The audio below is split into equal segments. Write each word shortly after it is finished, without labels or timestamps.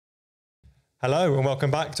Hello and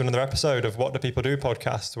welcome back to another episode of What Do People Do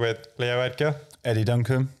podcast with Leo Edgar, Eddie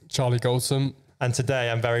Duncan, Charlie Goldson. And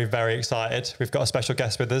today I'm very, very excited. We've got a special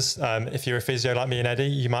guest with us. If you're a physio like me and Eddie,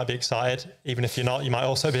 you might be excited. Even if you're not, you might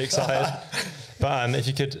also be excited. But if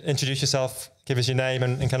you could introduce yourself, give us your name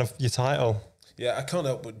and kind of your title. Yeah, I can't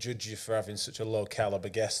help but judge you for having such a low caliber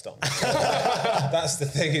guest on. That's the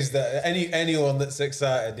thing, is that anyone that's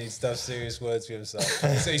excited needs to have serious words for himself.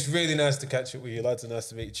 So it's really nice to catch up with you lads, and nice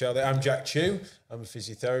to meet you, Charlie. I'm Jack Chew. I'm a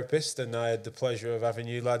physiotherapist, and I had the pleasure of having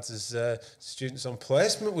you lads as students on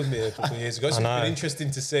placement with me a couple of years ago. So it's been interesting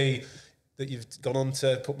to see that you've gone on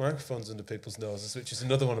to put microphones under people's noses, which is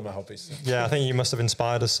another one of my hobbies. Yeah, I think you must have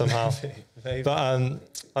inspired us somehow. Maybe. But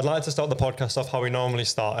I'd like to start the podcast off how we normally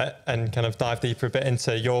start it and kind of dive deeper a bit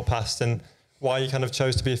into your past and why you kind of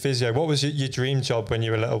chose to be a physio. What was your dream job when you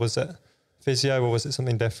were little? Was it physio or was it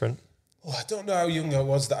something different? Oh, I don't know how young I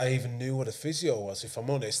was that I even knew what a physio was, if I'm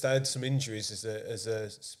honest. I had some injuries as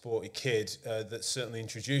a sporty kid that certainly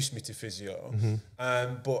introduced me to physio.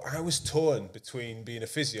 But I was torn between being a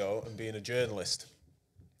physio and being a journalist.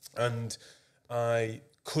 And I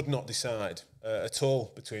could not decide at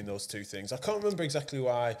all between those two things. I can't remember exactly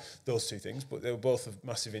why those two things, but they were both of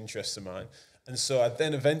massive interests of mine. And so I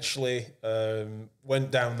then eventually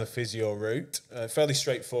went down the physio route, fairly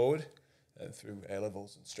straightforward. Through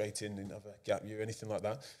A-levels and straight in, didn't have a gap year, anything like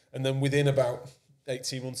that. And then within about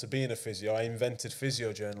 18 months of being a physio, I invented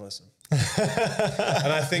physiojournalism.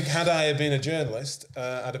 And I think had I been a journalist,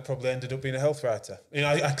 I'd have probably ended up being a health writer. You know,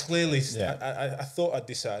 I clearly, I thought I'd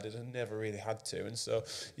decided and never really had to. And so,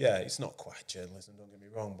 yeah, it's not quite journalism, don't get me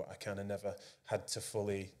wrong, but I kind of never had to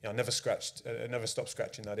fully, I never stopped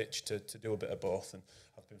scratching that itch to do a bit of both. And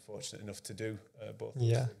I've been fortunate enough to do both those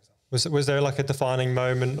things. Was there like a defining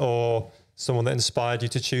moment or someone that inspired you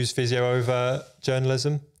to choose physio over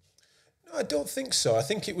journalism? No, I don't think so. I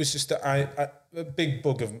think it was just that a big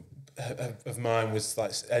bug of mine was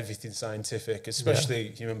like everything scientific,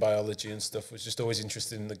 especially human biology and stuff. Was just always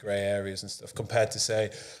interested in the grey areas and stuff. Compared to say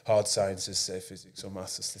hard sciences, say physics or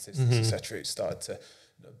maths or statistics, etc. It started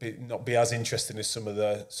to not be as interesting as some of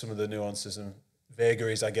the nuances and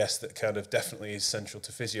vagaries, I guess, that kind of definitely is central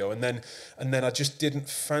to physio. And then I just didn't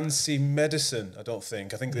fancy medicine, I don't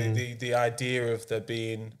think. I think the idea of there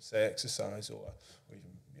being, say, exercise or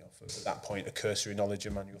even, you know, for at that point, a cursory knowledge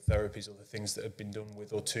of manual therapies or the things that have been done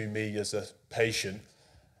with or to me as a patient,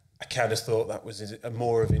 I kind of thought that was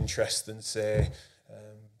more of interest than, say,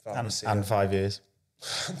 pharmacy. And 5 years.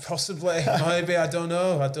 Possibly, maybe, I don't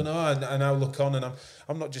know. I now look on and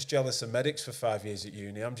I'm not just jealous of medics for 5 years at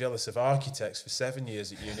uni. I'm jealous of architects for 7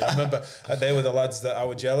 years at uni. I remember they were the lads that I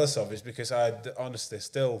was jealous of, is because I honestly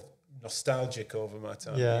still nostalgic over my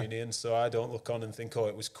time at uni, and so I don't look on and think, oh,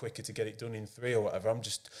 it was quicker to get it done in 3 or whatever. I'm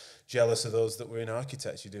just jealous of those that were in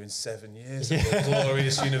architecture doing 7 years at the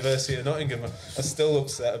glorious University of Nottingham. I'm still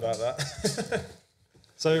upset about that.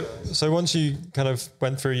 So once you kind of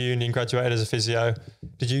went through uni and graduated as a physio,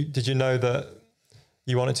 did you know that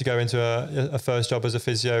you wanted to go into a first job as a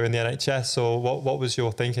physio in the NHS, or what was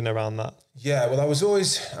your thinking around that? Yeah, well, I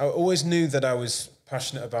always knew that I was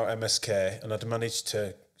passionate about MSK, and I'd managed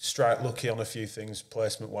to strike lucky on a few things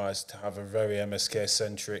placement-wise to have a very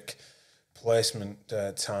MSK-centric placement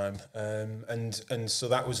time, and so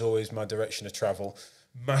that was always my direction of travel.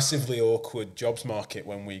 Massively awkward jobs market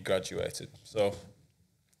when we graduated, so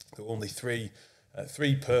there were only three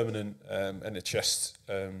permanent NHS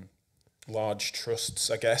large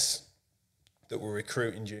trusts, I guess, that were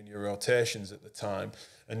recruiting junior rotations at the time.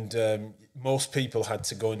 And most people had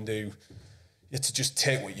to go and you had to just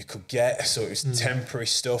take what you could get. So it was temporary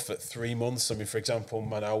stuff at 3 months. I mean, for example,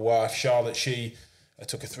 my now wife, Charlotte, she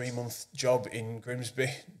took a 3-month job in Grimsby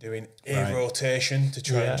doing a rotation to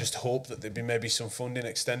try and just hope that there'd be maybe some funding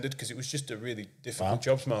extended, because it was just a really difficult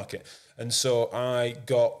jobs market. And so I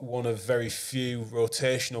got one of very few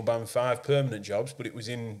rotational Band 5 permanent jobs, but it was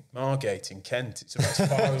in Margate in Kent. It's about as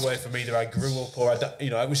far away from either I grew up or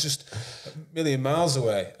it was just a million miles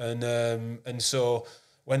away. And so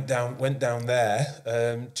went down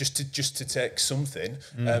there just to take something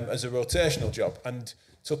as a rotational job, and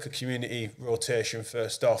took a community rotation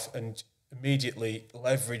first off and immediately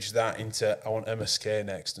leveraged that into, I want MSK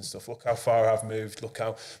next and stuff. Look how far I've moved. Look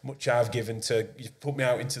how much I've given you've put me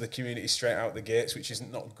out into the community straight out the gates, which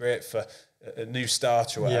isn't not great for a new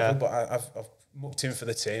starter or whatever, but I've mucked in for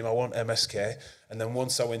the team. I want MSK. And then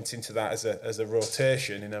once I went into that as a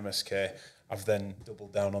rotation in MSK, I've then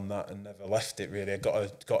doubled down on that and never left it, really. I got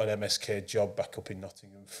an MSK job back up in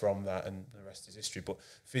Nottingham from that, and the rest is history. But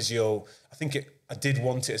physio, I think I did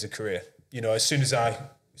want it as a career. You know, as soon as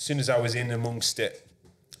I was in amongst it,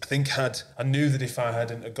 I think I knew that if I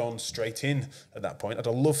hadn't have gone straight in at that point, I'd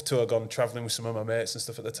have loved to have gone travelling with some of my mates and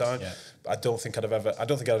stuff at the time. Yeah. But I don't think I'd have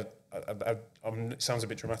it sounds a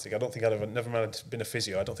bit dramatic. I don't think I'd have never been a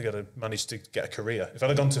physio. I don't think I'd have managed to get a career. If I'd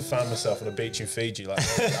have gone to find myself on a beach in Fiji, like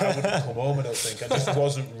I wouldn't have come home. I don't think. I just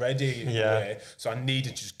wasn't ready. Yeah. So I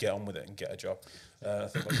needed to just get on with it and get a job. I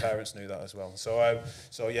think my parents knew that as well. So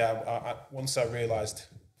once I realised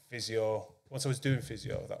physio. Once I was doing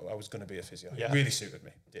physio, that I was going to be a physio. Yeah. It really suited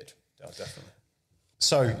me. It did. Definitely.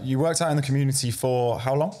 So you worked out in the community for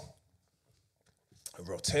how long? A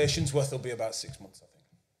rotation's worth will be about 6 months, I think.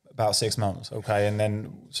 About 6 months, okay. And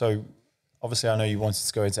then, so obviously I know you wanted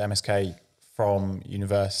to go into MSK from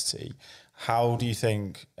university. How do you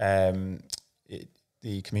think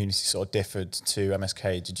the community sort of differed to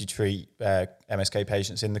MSK? Did you treat MSK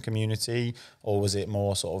patients in the community, or was it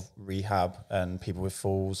more sort of rehab and people with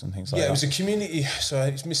falls and things like that? Yeah, it was a community. So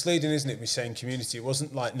it's misleading, isn't it, me saying community? It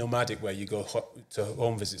wasn't like nomadic where you go to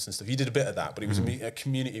home visits and stuff. You did a bit of that, but it was a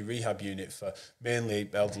community rehab unit for mainly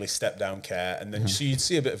elderly step-down care. And then so you'd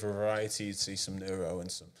see a bit of a variety. You'd see some neuro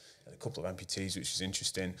and a couple of amputees, which is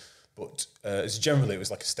interesting. But as generally, it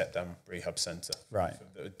was like a step-down rehab centre, right?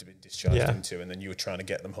 That had been discharged into, and then you were trying to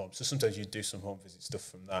get them home. So sometimes you'd do some home visit stuff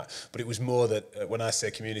from that. But it was more that when I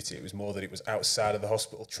say community, it was more that it was outside of the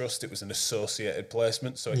hospital trust. It was an associated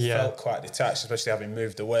placement, so it felt quite detached, especially having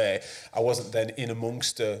moved away. I wasn't then in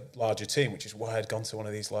amongst a larger team, which is why I'd gone to one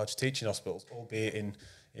of these large teaching hospitals, albeit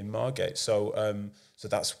in Margate. So so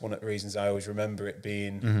that's one of the reasons I always remember it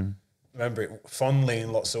being. Remember it fondly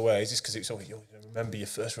in lots of ways, just because it's always, you remember your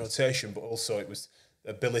first rotation, but also it was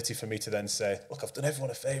the ability for me to then say, look, I've done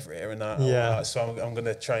everyone a favour here, and so I'm going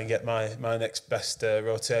to try and get my next best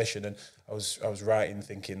rotation. And I was right in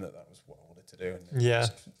thinking that was what I wanted to do.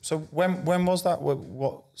 And So when was that?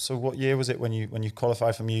 What year was it when you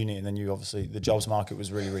qualified from uni, and then you obviously the jobs market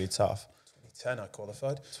was really, really tough? 2010 I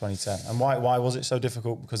qualified. 2010, and why was it so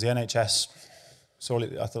difficult? Because the NHS,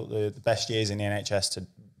 I thought the best years in the NHS to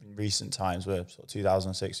recent times were sort of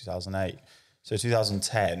 2006, 2008. So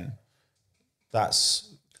 2010,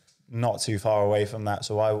 that's not too far away from that.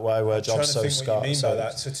 So why were jobs so scarce? What you mean by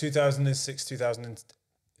that? So 2006,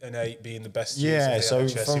 2008 being the best years of the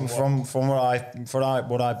so NHS from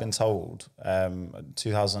what I've been told,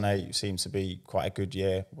 2008 seems to be quite a good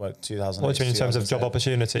year. 2008. What do you mean in terms of job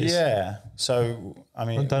opportunities? Yeah. So I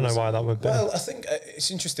mean, I don't know why that would be. Well, I think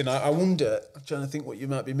it's interesting. I wonder. I'm trying to think what you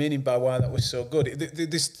might be meaning by why that was so good.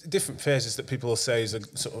 There's different phases that people will say is a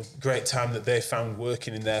sort of great time that they found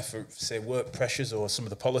working in there for, say, work pressures or some of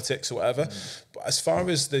the politics or whatever. But as far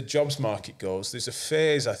as the jobs market goes, there's a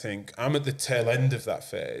phase. I think I'm at the tail end of that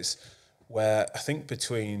phase, where I think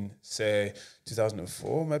between, say,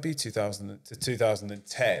 2004, maybe 2000 to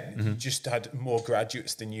 2010, you just had more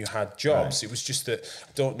graduates than you had jobs. Right. It was just that,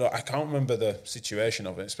 I can't remember the situation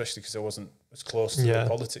of it, especially because I wasn't as close to the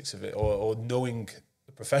politics of it or knowing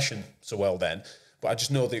the profession so well then. But I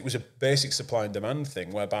just know that it was a basic supply and demand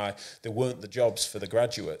thing whereby there weren't the jobs for the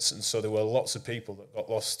graduates. And so there were lots of people that got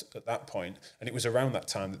lost at that point. And it was around that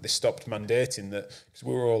time that they stopped mandating that, because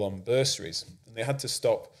we were all on bursaries, and they had to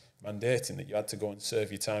stop mandating that you had to go and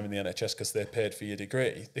serve your time in the NHS because they paid for your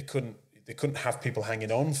degree. They couldn't have people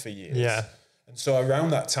hanging on for years. Yeah. And so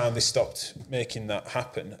around that time, they stopped making that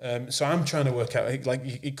happen. So I'm trying to work out, like,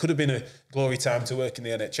 it could have been a glory time to work in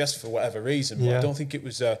the NHS for whatever reason, but I don't think it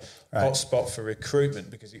was a hot spot for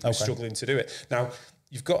recruitment because it was struggling to do it. Now,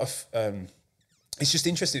 you've got it's just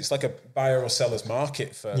interesting. It's like a buyer or seller's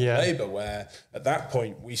market for labour, where at that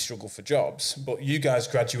point we struggle for jobs, but you guys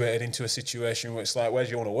graduated into a situation where it's like, where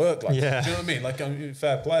do you want to work? Like, do you know what I mean? Like,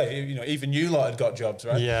 fair play. Even you lot had got jobs,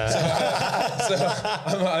 right? Yeah.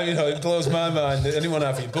 So it blows my mind that anyone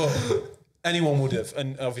having, but anyone would have.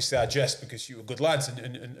 And obviously I jest because you were good lads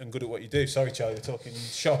and good at what you do. Sorry, Charlie, we're talking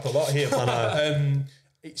shop a lot here. But,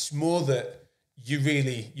 it's more that you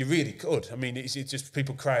really could. I mean, it's just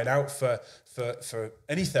people crying out for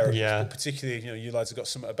any therapy, but particularly, you lads have got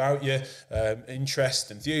something about you,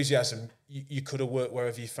 interest, enthusiasm. You could have worked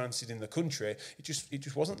wherever you fancied in the country. It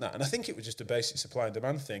just wasn't that. And I think it was just a basic supply and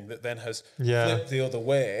demand thing that then has flipped the other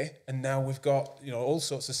way. And now we've got, all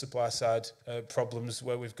sorts of supply side problems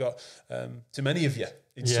where we've got too many of you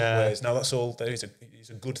in some ways. Now it's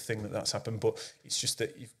a good thing that's happened, but it's just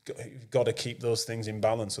that you've got to keep those things in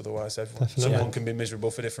balance. Otherwise someone can be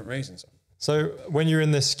miserable for different reasons. So when you're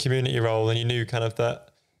in this community role and you knew kind of that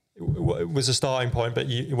it was a starting point, but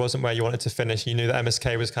it wasn't where you wanted to finish, you knew that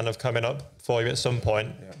MSK was kind of coming up for you at some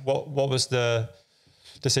point. Yeah. What was the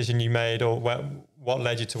decision you made, or what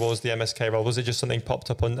led you towards the MSK role? Was it just something popped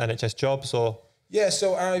up on NHS jobs, or? Yeah,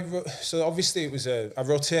 so obviously it was I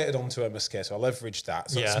rotated onto MSK, so I leveraged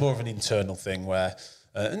that. So it's more of an internal thing where,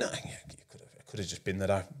 it could have just been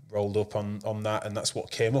that I rolled up on that, and that's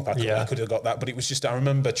what came up. I could have got that, but it was just, I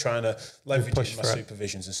remember trying to leverage it in my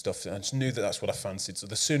supervisions and stuff, and I just knew that that's what I fancied. So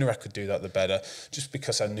the sooner I could do that, the better, just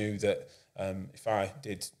because I knew that if I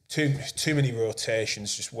did too many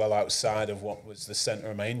rotations just well outside of what was the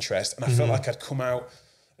centre of my interest, and I felt like I'd come out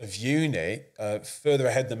of uni further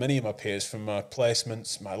ahead than many of my peers from my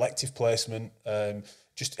placements, my elective placement,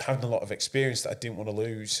 just having a lot of experience that I didn't want to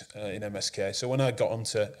lose in MSK. So when I got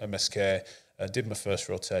onto MSK, I did my first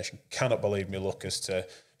rotation. Cannot believe me luck as to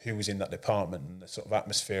who was in that department and the sort of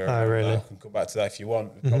atmosphere. Oh, really? I can come back to that if you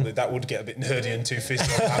want. Probably that would get a bit nerdy and too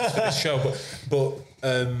physical after this show.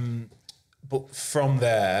 But from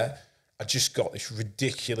there, I just got this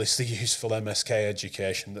ridiculously useful MSK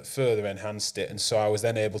education that further enhanced it. And so I was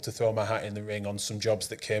then able to throw my hat in the ring on some jobs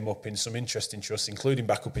that came up in some interesting trusts, including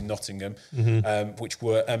back up in Nottingham, which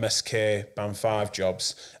were MSK Band 5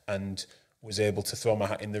 jobs, and was able to throw my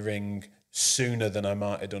hat in the ring sooner than I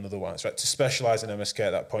might have done otherwise, right? To specialise in MSK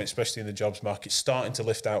at that point, especially in the jobs market, starting to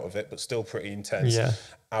lift out of it, but still pretty intense. Yeah.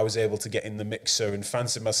 I was able to get in the mixer and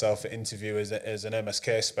fancy myself at interview as an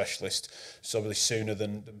MSK specialist, probably sooner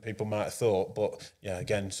than people might have thought. But yeah,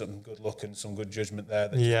 again, some good luck and some good judgment there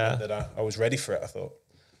that I was ready for it, I thought.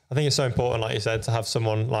 I think it's so important, like you said, to have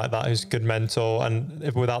someone like that who's a good mentor. And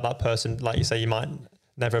if without that person, like you say, you might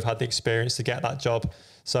never have had the experience to get that job.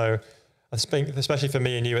 So I think, especially for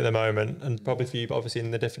me and you at the moment, and probably for you, but obviously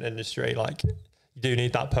in the different industry, like you do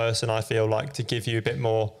need that person, I feel like, to give you a bit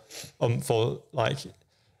more for like,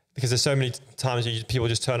 because there's so many times people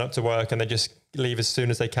just turn up to work and they just leave as soon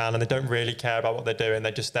as they can, and they don't really care about what they're doing.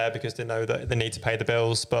 They're just there because they know that they need to pay the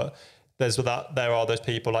bills. But there are those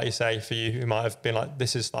people, like you say, for you, who might have been like,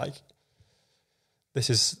 this is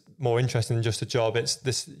more interesting than just a job. It's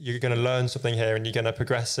this, you're going to learn something here and you're going to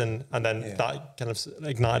progress, and then that kind of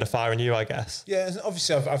ignited a fire in you, I guess. Yeah, and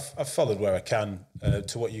obviously I've followed where I can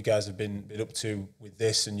to what you guys have been up to with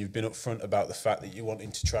this, and you've been upfront about the fact that you're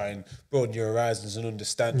wanting to try and broaden your horizons and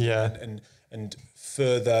understand and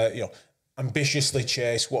further, ambitiously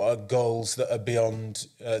chase what are goals that are beyond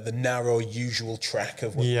the narrow usual track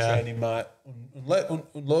of what training might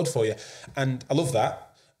unload for you. And I love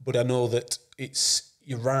that, but I know that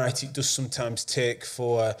you're right, it does sometimes take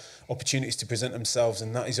for opportunities to present themselves,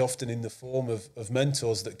 and that is often in the form of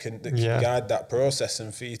mentors that can guide that process,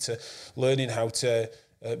 and for you to learning how to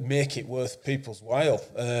make it worth people's while.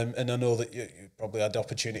 And I know that you probably had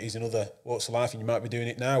opportunities in other walks of life, and you might be doing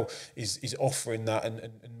it now, is offering that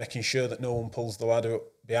and making sure that no one pulls the ladder up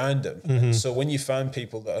behind them. And so when you find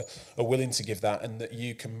people that are willing to give that, and that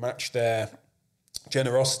you can match their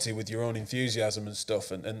generosity with your own enthusiasm and stuff,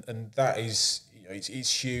 and that is,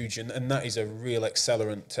 it's huge, and that is a real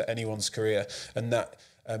accelerant to anyone's career. And that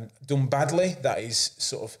done badly, that is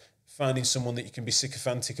sort of finding someone that you can be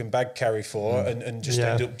sycophantic and bag carry for, and just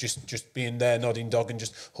end up just being there nodding dog and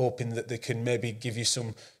just hoping that they can maybe give you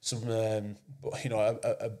some a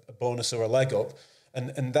bonus or a leg up.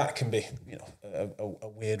 And that can be, a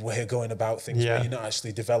weird way of going about things, where you're not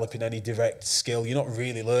actually developing any direct skill. You're not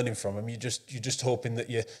really learning from them. You're just hoping that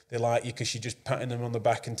they like you because you're just patting them on the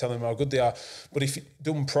back and telling them how good they are. But if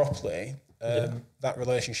done properly, that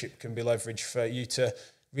relationship can be leveraged for you to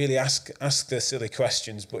really ask the silly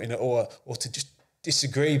questions, but or to just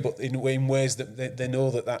disagree, but in ways that they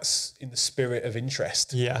know that that's in the spirit of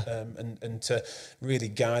interest. And to really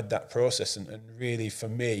guide that process. And really, for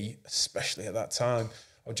me, especially at that time,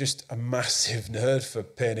 I was just a massive nerd for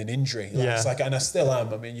pain and injury. It's like, and I still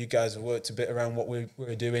am. I mean, you guys have worked a bit around what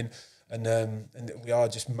we're doing, and we are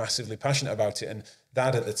just massively passionate about it. And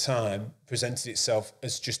that at the time presented itself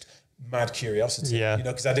as just mad curiosity,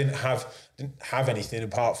 because I didn't have anything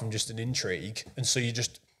apart from just an intrigue. And so you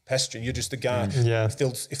just pestering, you're just the guy. If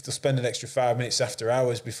they'll spend an extra 5 minutes after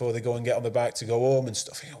hours before they go and get on the bike to go home and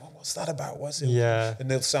stuff, what's that about? What's it? And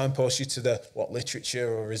they'll signpost you to the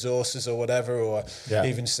literature or resources or whatever, or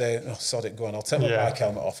even say, oh, sod it, go on, I'll take my bike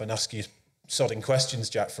helmet off and ask you sodding questions,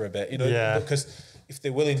 Jack, for a bit, because if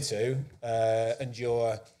they're willing to, and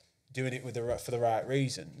you're doing it for the right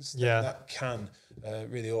reasons, then that can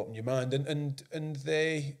really open your mind, and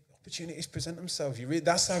they opportunities present themselves.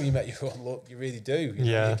 That's how you make your own luck. You really do.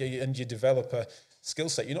 And you develop a skill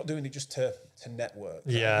set. You're not doing it just to network.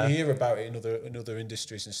 You hear about it in other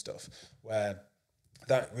industries and stuff, where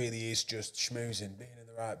that really is just schmoozing, being in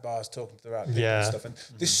the right bars, talking to the right people and stuff. And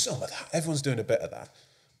there's some of that. Everyone's doing a bit of that.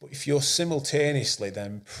 But if you're simultaneously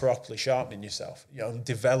then properly sharpening yourself,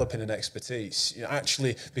 developing an expertise,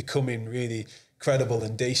 actually becoming really credible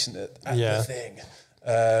and decent at the thing,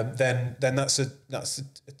 then there's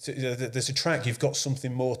a track. You've got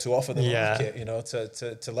something more to offer the market, you know,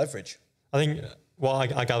 to leverage. I think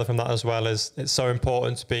what I gather from that as well is it's so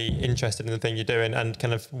important to be interested in the thing you're doing and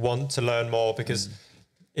kind of want to learn more, because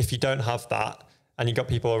if you don't have that and you've got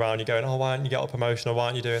people around you going, oh, why don't you get a promotion, or why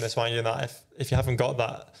aren't you doing this, why aren't you doing that? If you haven't got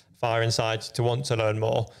that fire inside to want to learn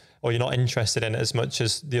more, or you're not interested in it as much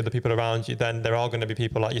as the other people around you, then there are going to be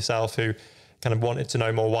people like yourself who kind of wanted to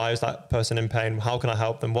know more. Why is that person in pain? How can I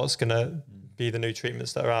help them? What's going to be the new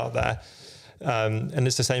treatments that are out there? And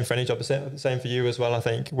it's the same for any job. It's the same for you as well. I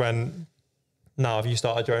think now have you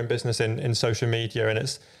started your own business in social media,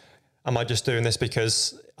 and am I just doing this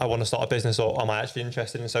because I want to start a business, or am I actually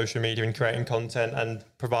interested in social media and creating content and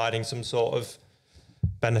providing some sort of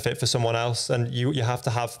benefit for someone else? And you have to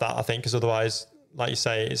have that, I think, because otherwise, like you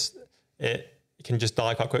say, it can just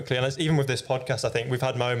die quite quickly. And even with this podcast, I think we've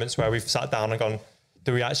had moments where we've sat down and gone,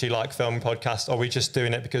 do we actually like filming podcasts, or are we just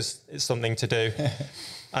doing it because it's something to do?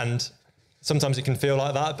 And sometimes it can feel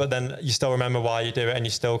like that, but then you still remember why you do it, and you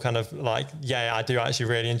still kind of like, yeah, I do actually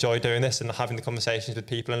really enjoy doing this, and having the conversations with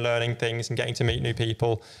people and learning things and getting to meet new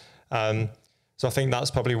people. So I think that's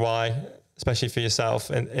probably why, especially for yourself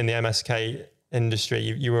in the MSK industry,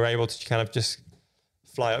 you were able to kind of just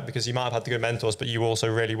fly up, because you might have had the good mentors, but you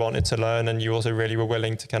also really wanted to learn, and you also really were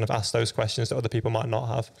willing to kind of ask those questions that other people might not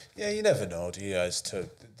have. Yeah, you never know, do you?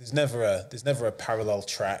 There's never a parallel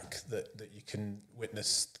track that you can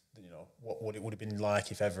witness. What it would have been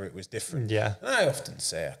like if ever it was different. Yeah, and I often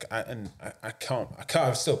say,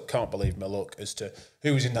 I still can't believe my luck as to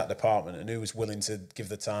who was in that department and who was willing to give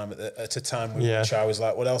the time at a time which I was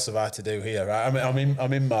like, what else have I to do here? Right? I mean,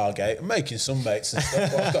 I'm in Margate, I'm making sunbaits and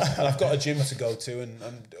stuff, but I've got a gym to go to and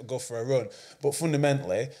go for a run. But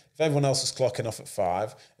fundamentally, if everyone else is clocking off at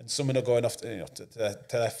 5 and some are going off to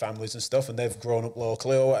their families and stuff, and they've grown up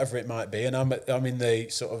locally or whatever it might be, and I'm in the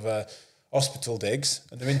sort of hospital digs,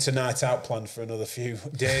 and they're into night out plan for another few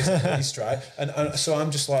days at least, right? And so I'm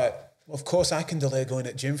just like, well, of course I can delay going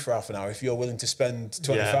at gym for half an hour if you're willing to spend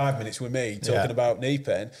 25 minutes with me talking about knee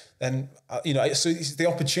pain. Then so the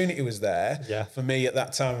opportunity was there for me at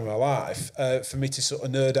that time in my life for me to sort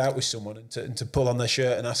of nerd out with someone and to pull on their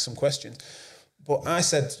shirt and ask some questions. But I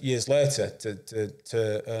said years later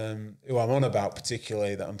to who I'm on about,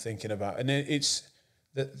 particularly that I'm thinking about, and it's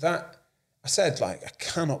that. I said, like, I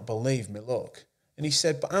cannot believe my luck. And he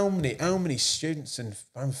said, but how many students and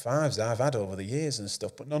Band 5s I've had over the years and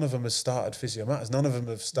stuff, but none of them have started Physio Matters. None of them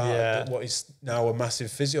have started what is now a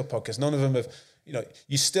massive physio podcast. None of them have,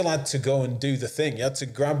 you still had to go and do the thing. You had to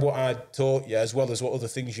grab what I'd taught you as well as what other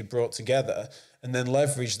things you brought together, and then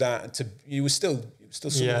leverage that. You were still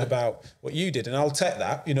something about what you did, and I'll take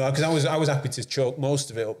that, because I was happy to chalk most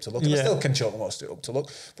of it up to luck, and I still can chalk most of it up to luck,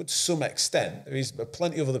 but to some extent there is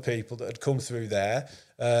plenty of other people that had come through there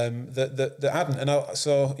that hadn't, and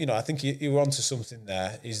I think you were onto something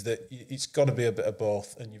there, is that it's got to be a bit of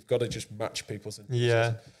both, and you've got to just match people's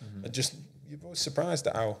enthusiasm. And just you're always surprised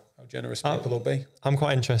at how generous people will be. I'm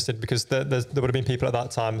quite interested, because there would have been people at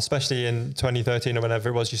that time, especially in 2013 or whenever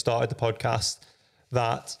it was you started the podcast,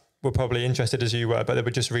 that were probably interested as you were, but they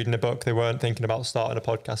were just reading a book. They weren't thinking about starting a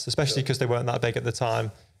podcast, especially because they weren't that big at the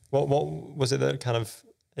time. What was it that kind of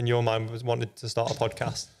in your mind was wanted to start a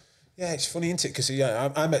podcast? Yeah, it's funny, isn't it? Because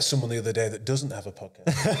I met someone the other day that doesn't have a podcast.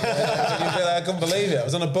 I couldn't believe it. I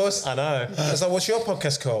was on a bus. I know. I was like, "What's your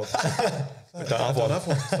podcast called?" I don't have one.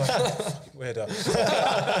 It's like, weirdo.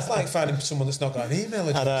 It's like finding someone that's not got an email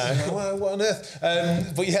address. I know. Like, what on earth?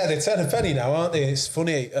 But they turn a penny now, aren't they? It's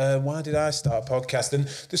funny. Why did I start a podcast? And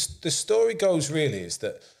the story goes really is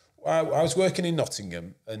that I was working in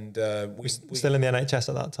Nottingham, and we still in the NHS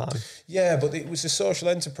at that time. Yeah, but it was a social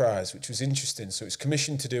enterprise, which was interesting. So it's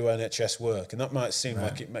commissioned to do NHS work, and that might seem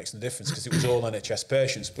like it makes no difference because it was all NHS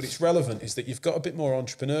patients. But it's relevant is that you've got a bit more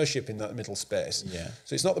entrepreneurship in that middle space. Yeah.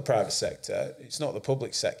 So it's not the private sector, it's not the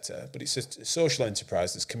public sector, but it's a social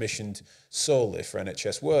enterprise that's commissioned solely for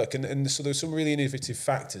NHS work. And so there's some really innovative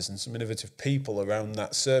factors and some innovative people around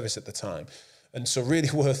that service at the time. And so really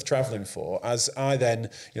worth travelling for, as I then,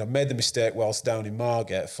 made the mistake whilst down in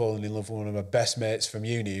Margate, falling in love with one of my best mates from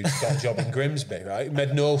uni who's got a job in Grimsby, right? It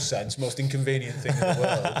made no sense, most inconvenient thing in the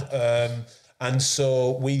world. And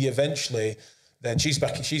so we eventually, then she's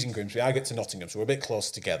in Grimsby, I get to Nottingham, so we're a bit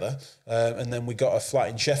close together. And then we got a flat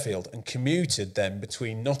in Sheffield and commuted then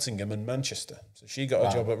between Nottingham and Manchester. So she got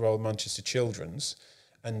a job at Royal Manchester Children's,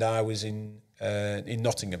 and I was in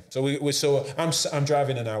Nottingham. So I'm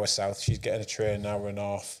driving an hour south. She's getting a train an hour and a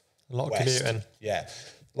half. A lot of commuting. Yeah,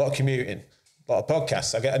 a lot of commuting. a lot of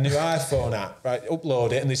podcasts. I get a new iPhone app, right?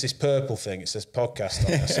 Upload it, and there's this purple thing. It says podcast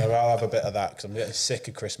on it. So I'll have a bit of that because I'm getting sick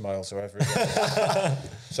of Chris Moyles or whatever it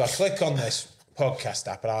is. So I click on this podcast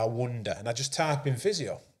app, and I wonder, and I just type in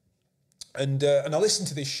physio, and I listen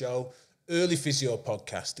to this show, early physio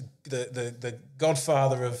podcast, the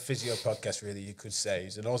godfather of physio podcast, really, you could say.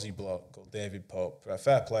 He's an Aussie bloke called David Pope.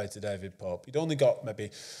 Fair play to David Pope. He'd only got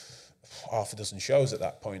maybe half a dozen shows at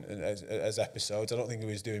that point as episodes. I don't think he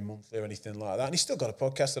was doing monthly or anything like that. And he's still got a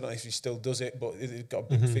podcast. I don't know if he still does it, but he's got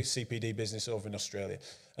a big CPD business over in Australia.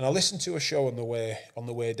 And I listened to a show on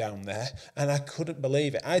the way down there, and I couldn't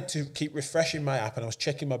believe it. I had to keep refreshing my app, and I was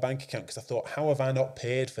checking my bank account because I thought, how have I not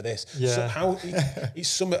paid for this? Yeah. So how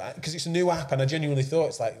it's because it's a new app, and I genuinely thought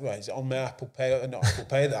it's like, well, is it on my Apple Pay? Not Apple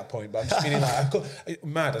Pay at that point, but I'm just feeling like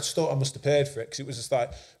mad. I just thought I must have paid for it because it was just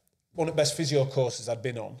like one of the best physio courses I'd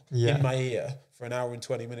been on in my ear for an hour and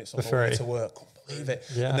 20 minutes on my way to work. Couldn't believe it.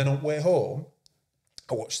 Yeah. And then on the way home,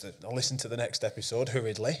 I listened to the next episode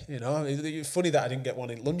hurriedly. You know, it's funny that I didn't get one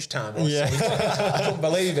in lunchtime. I couldn't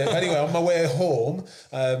believe it. But anyway, on my way home,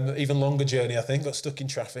 even longer journey, I think, got stuck in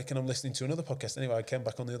traffic, and I'm listening to another podcast. Anyway, I came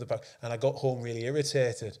back on the other podcast, and I got home really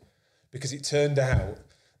irritated because it turned out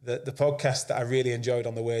that the podcast that I really enjoyed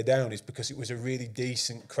on the way down is because it was a really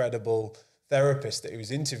decent, credible therapist that he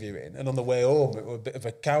was interviewing, and on the way home it was a bit of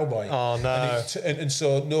a cowboy. Oh no! And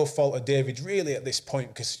so no fault of David really at this point,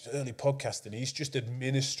 because early podcasting, he's just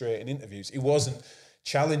administrating interviews. He wasn't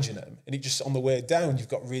challenging them, and it just on the way down you've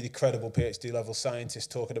got really credible PhD level scientists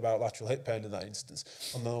talking about lateral hip pain in that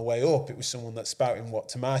instance. On the way up, it was someone that's spouting what,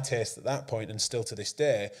 to my taste at that point and still to this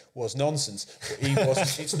day, was nonsense. But he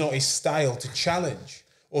wasn't. It's not his style to challenge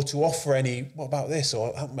or to offer any, what about this?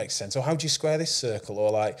 Or that makes sense. Or how do you square this circle?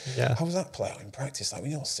 Or like, how does that play out in practice? Like,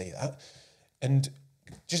 we don't see that. And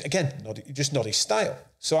just, again, just not his style.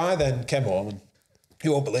 So I then came home and,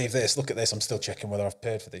 you won't believe this, look at this, I'm still checking whether I've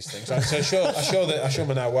paid for these things. Right? So I showed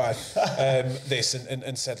my now wife this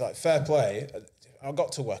and said, like, fair play. I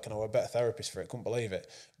got to work and I was a better therapist for it, couldn't believe it.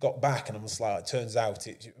 Got back and I was like, it turns out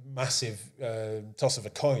it's a massive toss of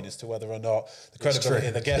a coin as to whether or not the credibility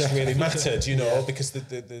of the guest really mattered, you know, because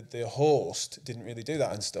the host didn't really do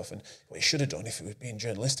that and stuff. And what he should have done if he was being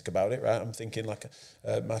journalistic about it, right? I'm thinking like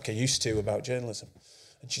I used to about journalism.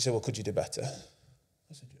 And she said, well, could you do better?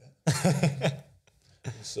 I said, yeah.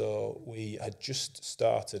 So we had just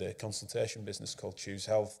started a consultation business called Choose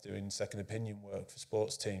Health, doing second opinion work for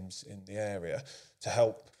sports teams in the area to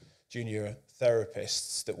help junior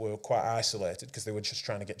therapists that were quite isolated because they were just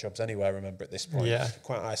trying to get jobs anyway, I remember at this point. Yeah.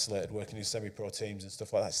 Quite isolated, working in semi-pro teams and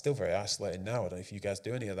stuff like that. It's still very isolating now. I don't know if you guys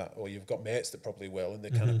do any of that, or you've got mates that probably will, and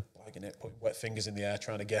they're kind of blagging it, putting wet fingers in the air,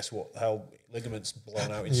 trying to guess what the hell ligaments blown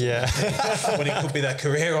out in when it could be their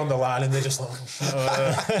career on the line, and they're just like,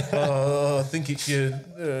 I think it's your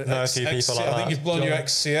a few people like I think you've blown your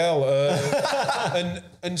XCL.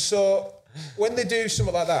 And so when they do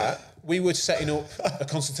something like that, we were setting up a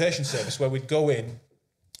consultation service where we'd go in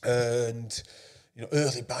and, you know,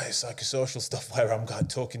 early bias, psychosocial stuff where I'm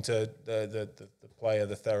talking to the player,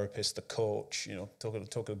 the therapist, the coach, you know, talking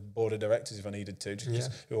to the board of directors if I needed to.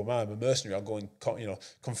 Just who am I? I'm a mercenary. I'll go and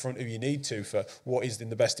confront who you need to for what is in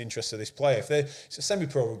the best interest of this player. It's a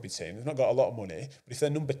semi-pro rugby team, they've not got a lot of money, but if their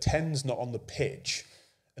number 10's not on the pitch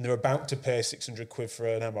and they're about to pay 600 quid for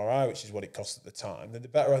an MRI, which is what it cost at the time, then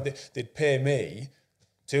they'd pay me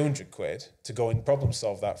 200 quid to go and problem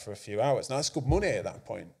solve that for a few hours. Now, that's good money at that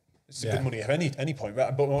point. It's good money at any point.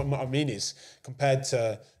 But what I mean is, compared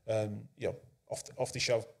to, off the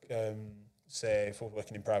shelf, say, if we're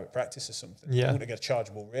working in private practice or something, you wouldn't get a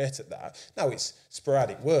chargeable rate at that. Now, it's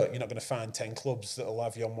sporadic work. You're not going to find 10 clubs that'll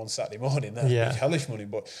have you on one Saturday morning. That's hellish money.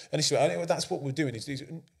 But anyway, that's what we're doing, is these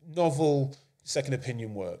novel second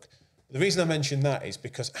opinion work. The reason I mention that is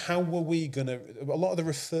because how were we going to... A lot of the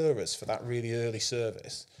referrers for that really early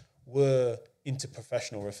service were into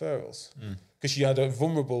professional referrals. Because you had a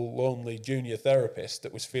vulnerable, lonely junior therapist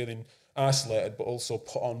that was feeling isolated but also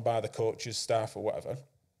put on by the coaches, staff or whatever.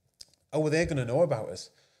 How were they going to know about us?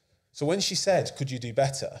 So when she said, could you do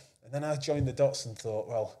better? And then I joined the dots and thought,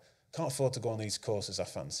 well, can't afford to go on these courses I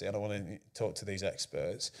fancy. I don't want to talk to these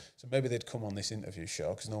experts. So maybe they'd come on this interview show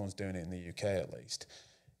because no one's doing it in the UK at least.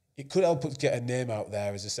 It could help us get a name out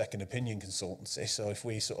there as a second opinion consultancy. So if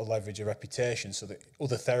we sort of leverage a reputation so that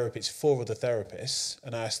other therapists,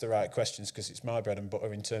 and I ask the right questions because it's my bread and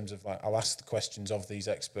butter in terms of like, I'll ask the questions of these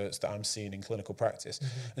experts that I'm seeing in clinical practice.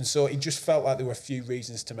 And so it just felt like there were a few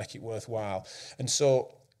reasons to make it worthwhile. And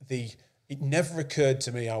so it never occurred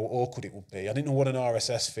to me how awkward it would be. I didn't know what an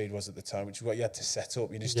RSS feed was at the time, which is what you had to set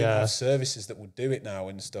up. You just didn't have services that would do it now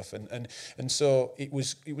and stuff. And so it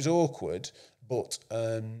was awkward.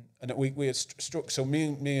 and we had struck. So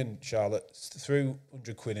me and Charlotte threw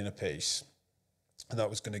 £100 in a piece, and that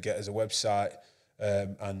was going to get us a website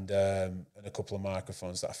and a couple of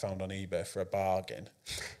microphones that I found on eBay for a bargain.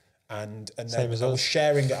 And then I was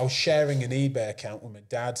sharing an eBay account with my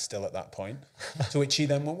dad still at that point, to which he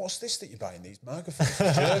then went, "What's this that you're buying these microphones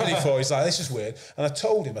from Germany for?" He's like, "This is weird." And I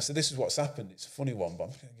told him, I said, "This is what's happened. It's a funny one, but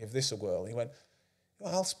I'm going to give this a whirl." He went,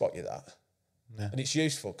 "Well, I'll spot you that." Yeah. And it's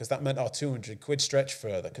useful because that meant our £200 stretch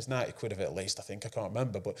further, because 90 quid of it at least, I think, I can't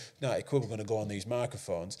remember, but 90 quid were going to go on these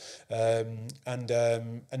microphones.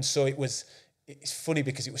 And so it's funny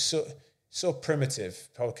because it was so primitive,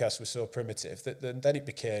 podcasts were so primitive, that then it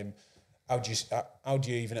became, how do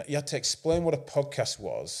you even, you had to explain what a podcast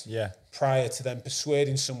was prior to then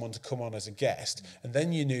persuading someone to come on as a guest, and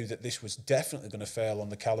then you knew that this was definitely going to fail on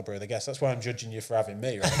the calibre of the guest. That's why I'm judging you for having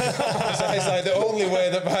me, right? it's like the only way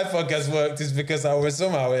that my podcast worked is because I was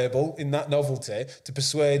somehow able, in that novelty, to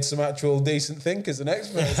persuade some actual decent thinkers and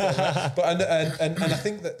experts. But and I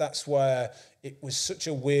think that's where it was such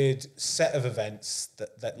a weird set of events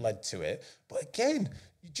that led to it. But again,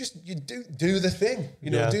 you do the thing,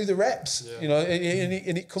 do the reps,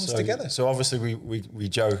 and it comes together. So obviously we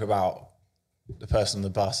joke about the person on the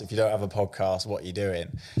bus. If you don't have a podcast, what are you doing?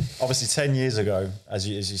 Obviously 10 years ago, as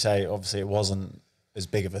you say, obviously it wasn't as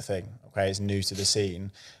big of a thing. Okay, it's new to the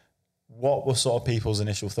scene. What were sort of people's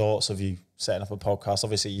initial thoughts of you setting up a podcast?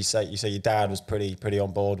 Obviously you say your dad was pretty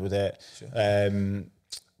on board with it. Sure.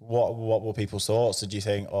 What were people's thoughts? Did you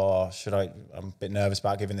think, I'm a bit nervous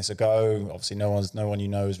about giving this a go? Obviously no one you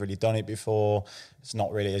know has really done it before. It's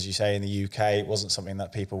not really, as you say, in the UK, it wasn't something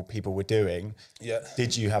that people were doing. Yeah.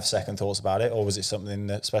 Did you have second thoughts about it, or was it something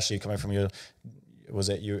that, especially coming from you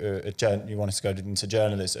wanted to go into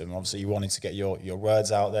journalism? Obviously you wanted to get your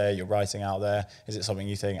words out there, your writing out there. Is it something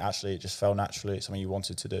you think actually it just fell naturally? It's something you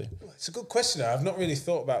wanted to do? It's a good question. I've not really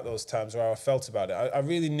thought about those times where I felt about it. I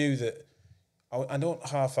really knew that I don't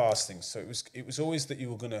half-arse things, so it was always that there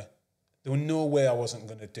was no way I wasn't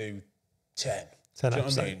going to do 10. 10 do you know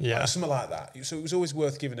what I mean? Yeah. Like, something like that. So it was always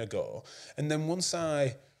worth giving a go. And then once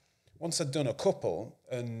I'd done a couple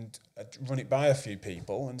and I'd run it by a few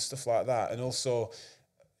people and stuff like that, and also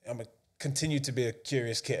continued to be a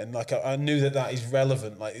curious kitten. Like I knew that is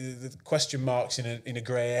relevant. Like the question marks in a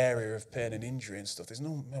grey area of pain and injury and stuff. There's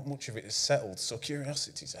not much of it is settled. So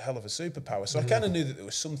curiosity is a hell of a superpower. So I kind of knew that there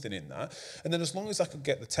was something in that. And then as long as I could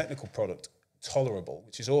get the technical product tolerable,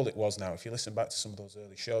 which is all it was now. If you listen back to some of those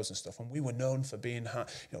early shows and stuff, and we were known for being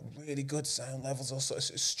really good sound levels, all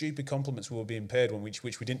sorts of stupid compliments we were being paid, which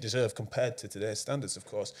we didn't deserve compared to today's standards, of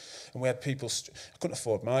course. And we had people, I couldn't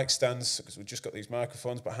afford mic stands because we just got these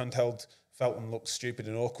microphones, but handheld felt and looked stupid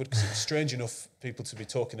and awkward because it was strange enough people to be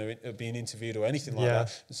talking or being interviewed or anything like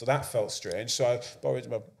that. And so that felt strange. So I borrowed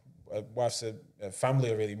my wife's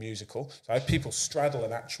family are really musical, so I had people straddle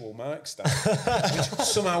an actual mic stand, which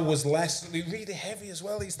somehow was really heavy as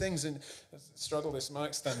well, these things, and straddle this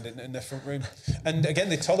mic stand in their front room. And again,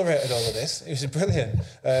 they tolerated all of this. It was brilliant.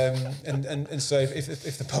 And so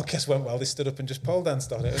if the podcast went well, they stood up and just pole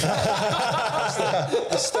danced on it. I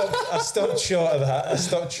stopped short of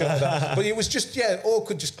that. But it was just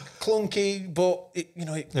awkward, just clunky, but it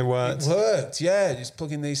worked. It worked, just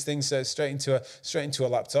plugging these things straight into a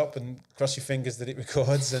laptop and cross your fingers that it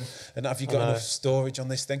records, and have you got enough storage on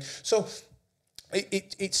this thing? So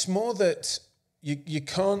it's more that you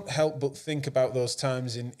can't help but think about those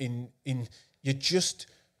times in you just,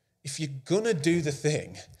 if you're gonna do the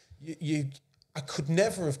thing, I could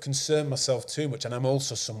never have concerned myself too much, and I'm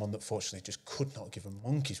also someone that fortunately just could not give a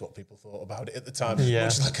monkey's what people thought about it at the time,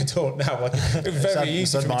 much like I don't now. Like, it's very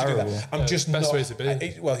easy for me to do that. I'm just best not. way to be.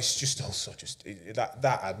 It's just also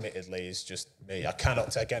that admittedly is just me. I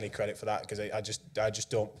cannot take any credit for that because I just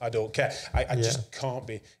don't care. I just can't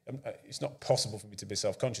be. It's not possible for me to be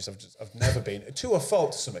self-conscious. I've never been, to a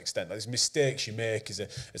fault to some extent. Like, there's mistakes you make as a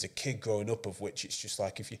kid growing up, of which it's just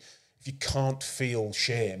like if you can't feel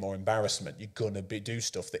shame or embarrassment, you're gonna do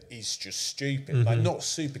stuff that is just stupid. Mm-hmm. Like, not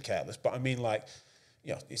super careless, but I mean, like,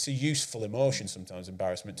 it's a useful emotion sometimes,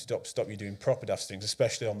 embarrassment, to stop you doing proper daft things,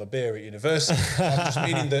 especially on the beer at university. I'm just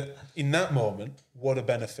meaning that in that moment, what a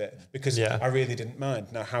benefit, because I really didn't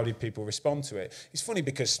mind. Now, how did people respond to it? It's funny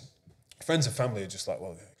because friends and family are just like,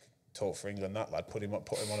 well, talk for England, that lad, put him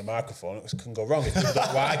on a microphone, it couldn't go wrong. If they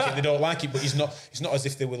don't like it, they don't like it. But it's not as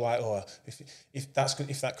if they were like, if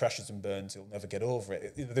that crashes and burns, he'll never get over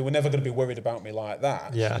it. They were never going to be worried about me like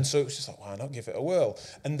that. Yeah. And so it was just like, why not give it a whirl?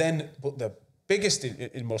 And then, but the biggest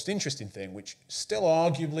and most interesting thing, which still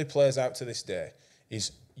arguably plays out to this day,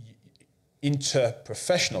 is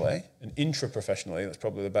interprofessionally and intraprofessionally, that's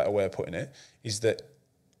probably the better way of putting it, is that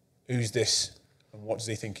who's this And what does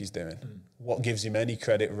he think he's doing? What gives him any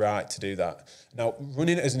credit right to do that? Now,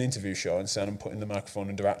 running it as an interview show and saying I'm putting the microphone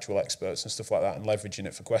under actual experts and stuff like that and leveraging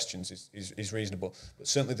it for questions is reasonable. But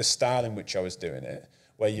certainly the style in which I was doing it,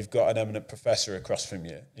 where you've got an eminent professor across from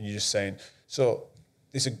you and you're just saying, so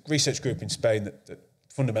there's a research group in Spain that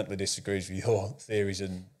fundamentally disagrees with your theories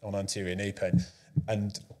on anterior knee pain.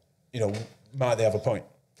 And, might they have a point?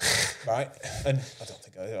 Right? And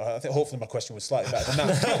I think hopefully my question was slightly better than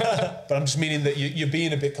that. But I'm just meaning that you're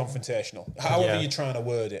being a bit confrontational. However you're trying to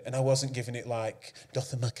word it. And I wasn't giving it like,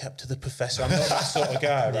 doth my cap to the professor. I'm not that sort of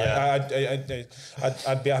guy, right?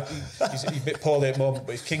 I'd be happy. He's a bit poorly at the moment,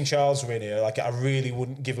 but if King Charles were in here, like I really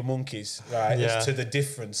wouldn't give a monkeys, right? As to the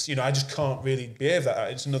difference. I just can't really behave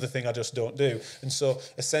that. It's another thing I just don't do. And so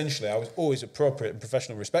essentially I was always appropriate and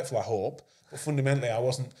professional and respectful, I hope. But fundamentally I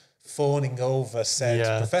wasn't phoning over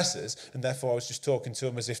said professors, and therefore I was just talking to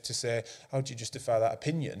them as if to say, how do you justify that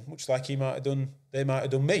opinion? Much like they might have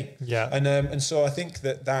done me. Yeah. And so I think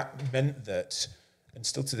that meant that, and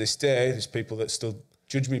still to this day, there's people that still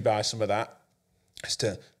judge me by some of that, as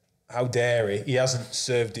to how dare he hasn't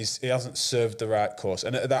served the right course.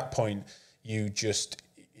 And at that point,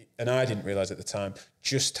 and I didn't realise at the time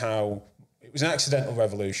just how it was an accidental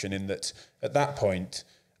revolution in that at that point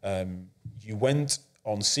you went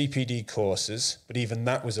on CPD courses, but even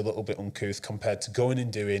that was a little bit uncouth compared to going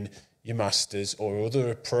and doing your masters or other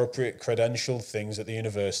appropriate credentialed things at the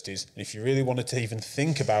universities. And if you really wanted to even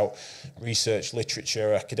think about research,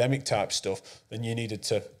 literature, academic type stuff, then you needed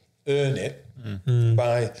to earn it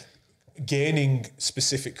by gaining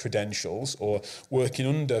specific credentials or working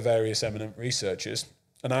under various eminent researchers.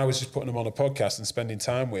 And I was just putting them on a podcast and spending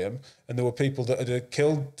time with them. And there were people that had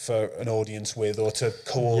killed for an audience with or to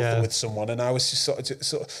co-author with someone. And I was just sort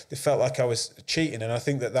of, it felt like I was cheating. And I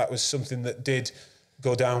think that was something that did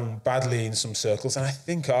go down badly in some circles. And I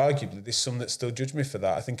think arguably there's some that still judge me for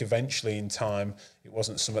that. I think eventually in time, it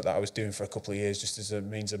wasn't something that I was doing for a couple of years just as a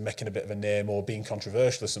means of making a bit of a name or being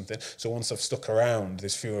controversial or something. So once I've stuck around,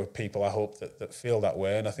 there's fewer people I hope that feel that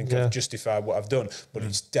way. And I think I've justified what I've done. But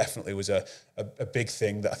it definitely was a big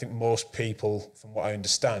thing that I think most people, from what I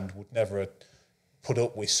understand, would never have put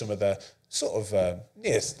up with some of the sort of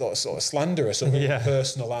slanderous, sort of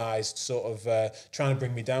personalised, sort of trying to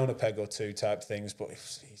bring me down a peg or two type things. But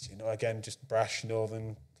again, just brash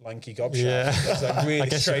northern lanky gobshite. It's like really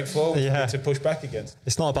straightforward to push back against.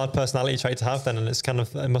 It's not a bad personality trait to have then, and it's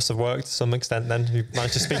it must have worked to some extent then. Who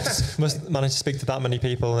managed to speak to that many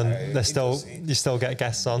people, and you still get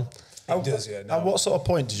guests on. It does, At what sort of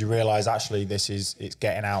point did you realise actually it's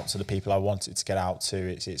getting out to the people I wanted to get out to?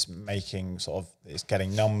 It's making it's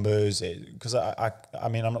getting numbers. Because I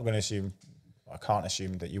mean, I'm not going to assume, I can't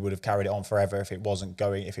assume that you would have carried it on forever if it wasn't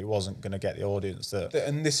going to get the audience that.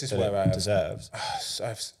 And this is where I deserves. I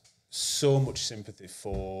have so much sympathy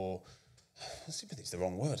for. Sympathy is the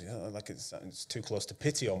wrong word. Like it's too close to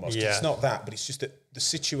pity almost. Yeah. It's not that, but it's just that the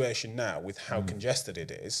situation now with how congested it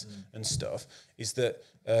is and stuff is that,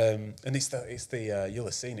 and it's the you'll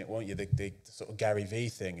have seen it, won't you? The sort of Gary V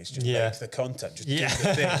thing. It's just make the content, just do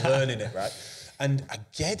the thing, learning it, right? And I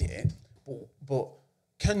get it, but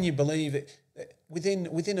can you believe it?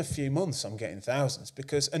 Within a few months, I'm getting thousands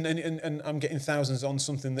because and I'm getting thousands on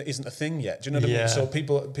something that isn't a thing yet. Do you know what I mean? So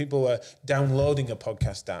people are downloading a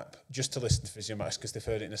podcast app just to listen to Physio Matters because they've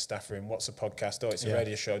heard it in a staff room. What's a podcast? Oh, it's a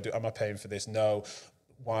radio show. Am I paying for this? No.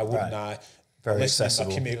 Why wouldn't I? Very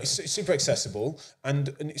accessible. It's super accessible, and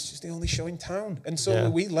it's just the only show in town. And so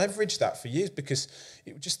we leveraged that for years because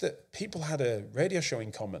it was just that people had a radio show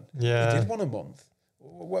in common. Yeah. They did one a month.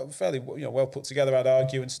 Fairly well put together. I'd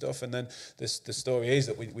argue and stuff, and then the story is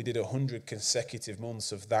that we did 100 consecutive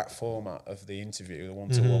months of that format of the interview, the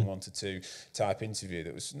 1-to-1, 1-to-2 type interview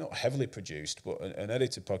that was not heavily produced, but an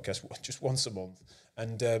edited podcast just once a month,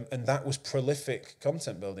 and that was prolific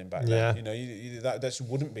content building back then. That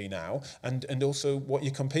wouldn't be now, and also what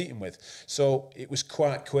you're competing with. So it was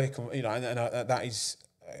quite quick, and that is.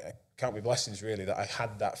 Can't be blessings really that I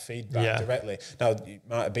had that feedback directly. Now it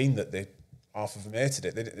might have been that half of them hated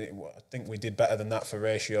it. I think we did better than that for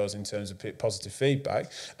ratios in terms of positive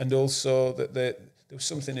feedback, and also that there was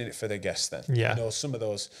something in it for the guests. Then, some of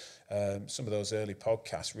those early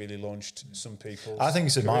podcasts really launched some people. I think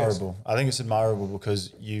it's admirable. I think it's admirable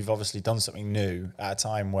because you've obviously done something new at a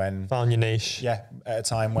time when found your niche. Yeah, at a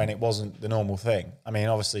time when it wasn't the normal thing. I mean,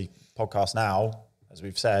 obviously, podcasts now, as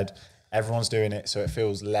we've said, everyone's doing it, so it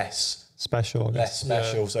feels less special, I guess. less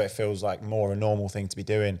special, so it feels like more a normal thing to be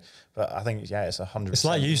doing. But I think, it's 100%. It's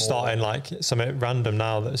like you starting like something random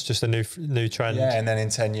now that's just a new trend. Yeah, and then in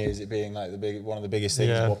 10 years it being like one of the biggest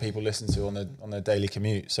things, what people listen to on their daily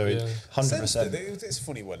commute. So it's 100%. It's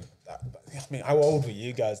funny when, how old were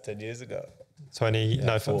you guys 10 years ago? 14. I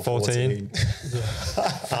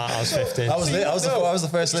was 15. I was the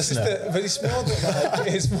first listener. But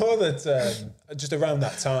it's more that just around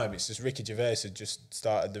that time, it's just Ricky Gervais had just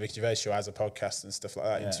started the Ricky Gervais show as a podcast and stuff like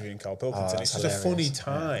that, interviewing Carl Pilkington. It's just a funny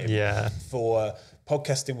time for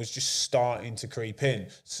podcasting was just starting to creep in.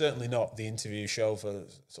 Certainly not the interview show for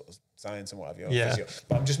sort of science and what have you. Physio.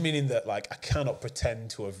 But I'm just meaning that I cannot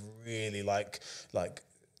pretend to have really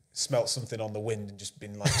smelt something on the wind and just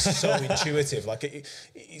been so intuitive.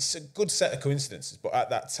 It's a good set of coincidences, but at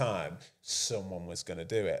that time someone was going to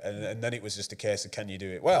do it, and then it was just a case of, can you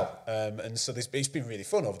do it well? And so it's been really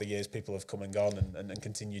fun over the years. People have come and gone and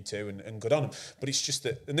continued to, and good on them. But it's just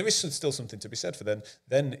that, and there is still something to be said for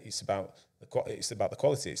then it's about the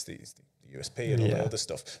quality, it's the USP and all the other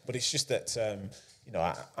stuff. But it's just that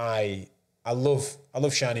I love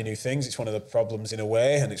shiny new things. It's one of the problems in a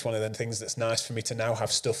way, and it's one of the things that's nice for me to now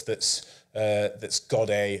have stuff that's got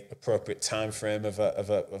a appropriate time frame of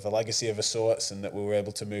a legacy of a sorts, and that we were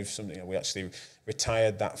able to move something. We actually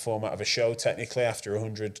retired that format of a show technically after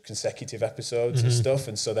 100 consecutive episodes and stuff,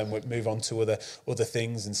 and so then we move on to other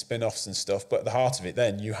things and spin-offs and stuff. But at the heart of it,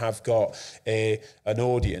 then you have got an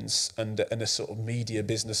audience and a sort of media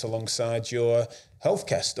business alongside your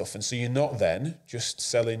healthcare stuff, and so you're not then just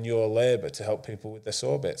selling your labour to help people with their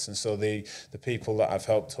sore bits. And so the people that I've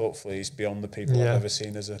helped, hopefully, is beyond the people I've ever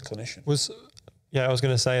seen as a clinician. I was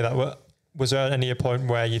going to say that. Was there at any point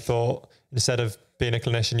where you thought, instead of being a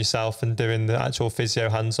clinician yourself and doing the actual physio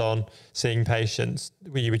hands-on, seeing patients,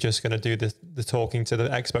 you were just going to do the talking to the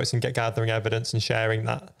experts and gathering evidence and sharing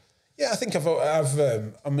that? Yeah, I think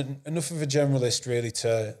I'm enough of a generalist really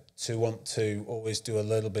to want to always do a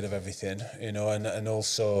little bit of everything, and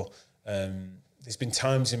also there's been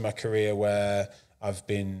times in my career where I've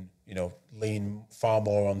been, lean far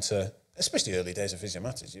more onto, especially early days of Physio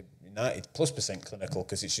Matters, 90+% clinical,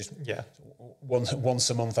 because it's just once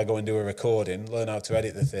a month I go and do a recording, learn how to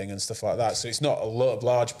edit the thing and stuff like that. So it's not a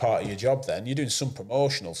large part of your job then. You're doing some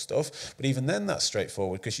promotional stuff, but even then that's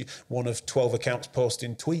straightforward, because you're one of 12 accounts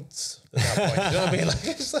posting tweets at that point. You know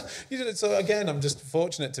what I mean? So again, I'm just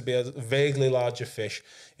fortunate to be a vaguely larger fish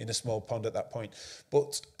in a small pond at that point.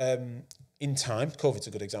 But in time, COVID's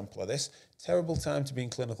a good example of this. Terrible time to be in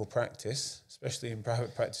clinical practice, especially in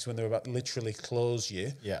private practice when they're about to literally close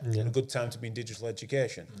you. And a good time to be in digital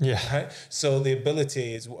education. Right? So the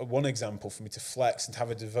ability is one example for me to flex and have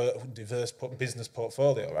a diverse business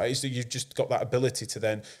portfolio, right? So you've just got that ability to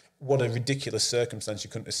then, what a ridiculous circumstance you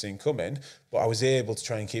couldn't have seen coming, but I was able to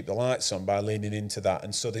try and keep the lights on by leaning into that.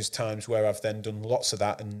 And so there's times where I've then done lots of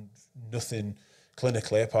that and nothing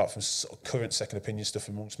clinically, apart from sort of current second opinion stuff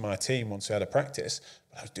amongst my team once we had a practice.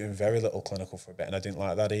 But I was doing very little clinical for a bit, and I didn't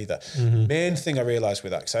like that either. Main thing I realised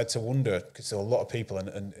with that, because I had to wonder, because there were a lot of people,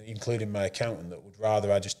 and including my accountant, that would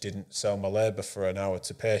rather I just didn't sell my labour for an hour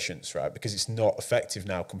to patients, right? Because it's not effective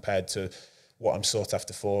now compared to what I'm sought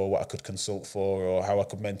after for, or what I could consult for, or how I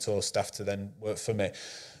could mentor staff to then work for me.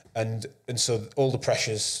 And so all the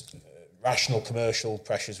pressures, rational commercial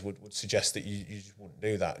pressures would suggest that you just wouldn't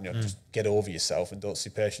do that. Just get over yourself and don't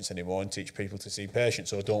see patients anymore, and teach people to see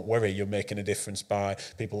patients. Or don't worry, you're making a difference by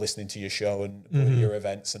people listening to your show and going to your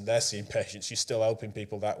events, and they're seeing patients. You're still helping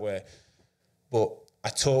people that way. But I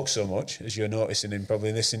talk so much, as you're noticing in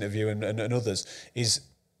probably this interview and others, is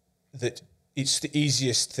that it's the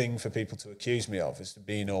easiest thing for people to accuse me of, is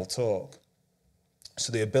being all talk.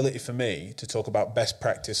 So the ability for me to talk about best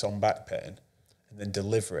practice on back pain and then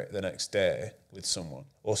deliver it the next day with someone,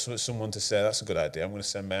 or someone to say, that's a good idea, I'm going to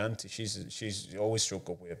send my auntie, she's always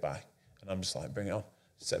struggled with her back, and I'm just like, bring it on,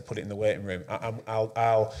 put it in the waiting room.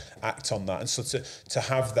 I'll act on that. And so to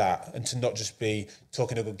have that, and to not just be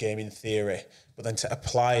talking a good game in theory, but then to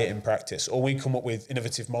apply it in practice. Or we come up with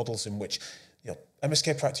innovative models in which,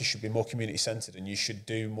 MSK practice should be more community-centred, and you should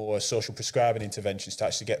do more social prescribing interventions to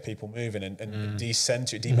actually get people moving and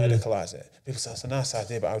de-centre it, demedicalise it. People say, that's a nice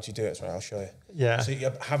idea, but how do you do it? It's right, I'll show you. Yeah. So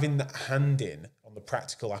you're having that hand in on the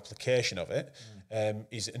practical application of it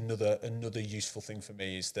is another useful thing for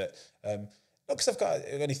me, is that... not because I've got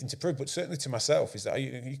anything to prove, but certainly to myself, is that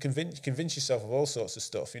you convince yourself of all sorts of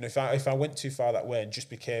stuff. If I went too far that way and just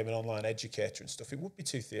became an online educator and stuff, it would be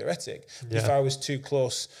too theoretic. Yeah. If I was too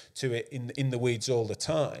close to it in the weeds all the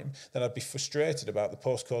time, then I'd be frustrated about the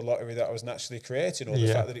postcode lottery that I was naturally creating, or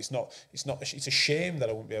the fact that it's a shame that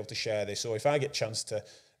I wouldn't be able to share this. Or if I get a chance to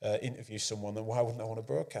interview someone, then why wouldn't I want to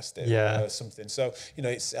broadcast it? Yeah. Or something. So, you know,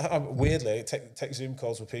 it's weirdly, I take Zoom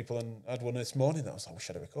calls with people, and I had one this morning that I was like, we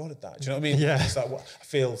should have recorded that. Do you know what I mean? Yeah. It's like, I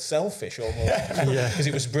feel selfish almost because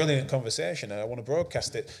it was a brilliant conversation and I want to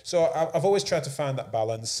broadcast it. So I've always tried to find that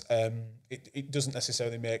balance. It doesn't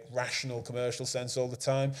necessarily make rational commercial sense all the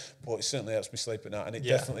time, but it certainly helps me sleep at night. And it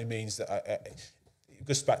definitely means that it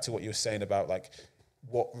goes back to what you were saying about like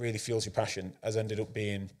what really fuels your passion has ended up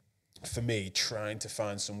being, for me, trying to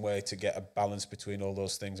find some way to get a balance between all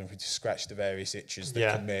those things and to scratch the various itches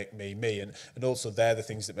that can make me me. And also they're the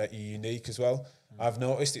things that make you unique as well. I've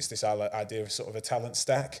noticed it's this idea of sort of a talent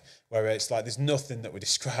stack where it's like there's nothing that we're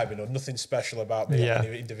describing or nothing special about me or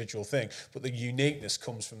any individual thing, but the uniqueness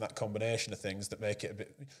comes from that combination of things that make it a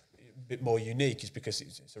bit more unique, is because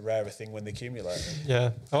it's a rarer thing when they accumulate. Yeah.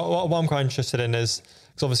 What I'm quite interested in is,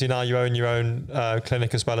 because obviously now you own your own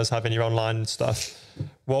clinic as well as having your online stuff.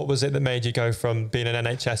 What was it that made you go from being an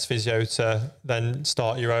NHS physio to then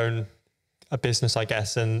start your own a business, I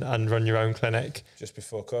guess, and run your own clinic? Just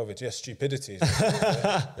before COVID, stupidity.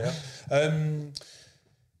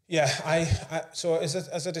 So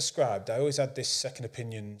as I described, I always had this second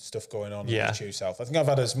opinion stuff going on in Choose Health. I think I've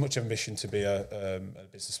had as much ambition to be a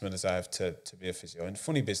businessman as I have to be a physio. And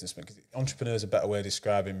funny businessman, because entrepreneur is a better way of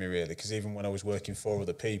describing me, really, because even when I was working for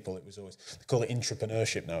other people, it was always, they call it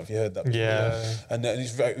intrapreneurship now. Have you heard that before? Yeah. And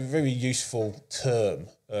it's a very, very useful term,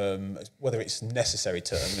 whether it's a necessary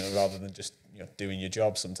term, rather than just doing your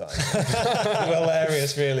job sometimes. Well,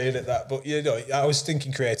 hilarious, really, isn't it, that? But, I was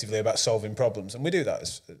thinking creatively about solving problems, and we do that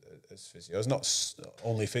as physios, not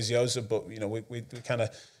only physios, but, we kind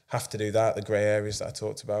of have to do that, the grey areas that I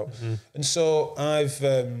talked about. Mm-hmm. And so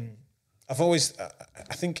I've always,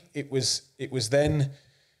 I think it was then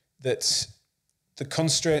that the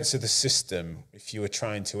constraints of the system, if you were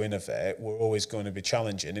trying to innovate, were always going to be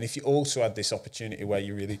challenging. And if you also had this opportunity where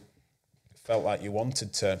you really felt like you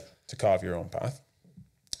wanted to carve your own path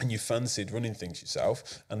and you fancied running things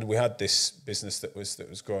yourself, and we had this business that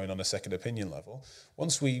was growing on a second opinion level,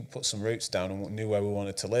 once we put some roots down and knew where we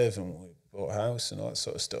wanted to live and we bought a house and all that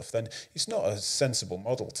sort of stuff, then it's not a sensible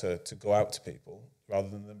model to go out to people rather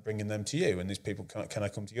than bringing them to you. And these people, can I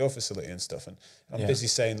come to your facility and stuff? And I'm busy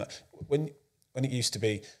saying that when it used to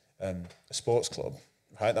be a sports club,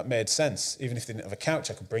 right, that made sense. Even if they didn't have a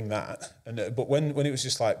couch, I could bring that. And but when it was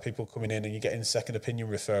just like people coming in and you're getting second opinion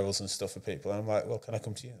referrals and stuff for people, I'm like, well, can I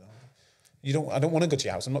come to you? I don't want to go to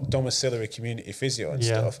your house. I'm not domiciliary community physio and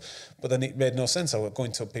stuff. But then it made no sense. I was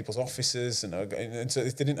going to people's offices, and so they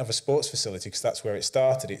didn't have a sports facility because that's where it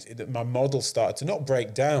started. My model started to not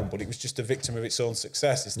break down, but it was just a victim of its own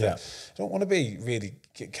success. I don't want to be really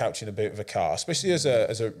couching a bit of a car, especially as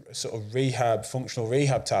a sort of functional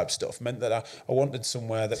rehab type stuff. Meant that I wanted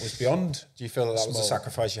somewhere that was beyond. Do you feel that was a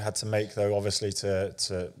sacrifice you had to make, though? Obviously,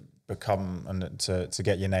 to become and to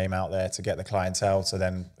get your name out there, to get the clientele, to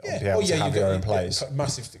then be able to have your own place.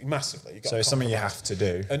 Massively. So it's something you have to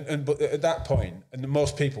do. But at that point, and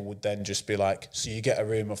most people would then just be like, so you get a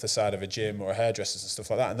room off the side of a gym or a hairdresser's and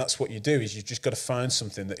stuff like that. And that's what you do, is you've just got to find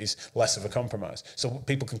something that is less of a compromise. So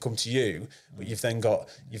people can come to you, but you've then got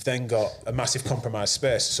a massive compromise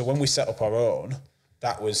space. So when we set up our own,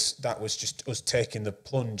 that was just us taking the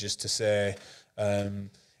plunges to say,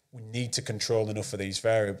 we need to control enough of these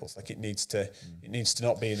variables. Like it needs to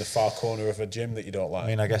not be in the far corner of a gym that you don't like. I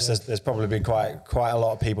mean, I guess there's probably been quite a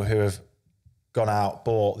lot of people who have gone out,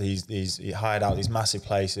 bought these hired out these massive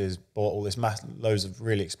places, bought all this loads of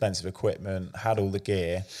really expensive equipment, had all the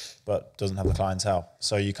gear, but doesn't have the clientele.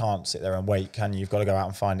 So you can't sit there and wait, can you? You've got to go out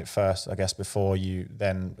and find it first, I guess, before you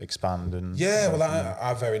then expand. And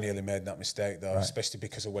I very nearly made that mistake though, especially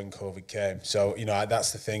because of when COVID came. So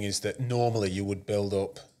that's the thing, is that normally you would build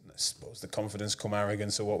up, I suppose, the confidence come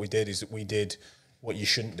arrogance. So what we did is that we did what you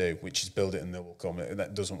shouldn't do, which is build it and they will come.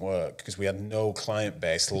 That doesn't work because we had no client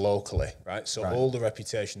base locally, right? So all the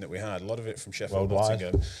reputation that we had, a lot of it from Sheffield,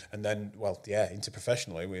 Nottingham, and then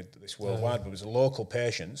interprofessionally we had this worldwide, but it was a local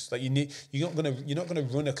patients. Like you're not gonna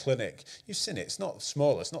run a clinic. You've seen it. It's not the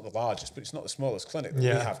smallest, not the largest, but it's not the smallest clinic that we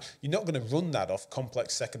have. You're not going to run that off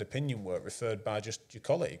complex second opinion work referred by just your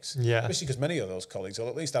colleagues. Yeah. Especially because many of those colleagues will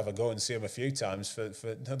at least have a go and see them a few times.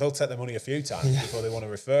 They'll take their money a few times before they want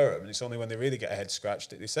to refer them, and it's only when they really get a head head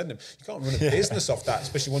scratched, they send them. You can't run a business off that,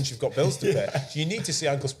 especially once you've got bills to pay. So you need to see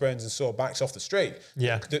ankle sprains and sore backs off the street.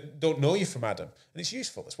 That don't know you from Adam. And it's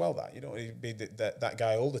useful as well, that. You don't want to be that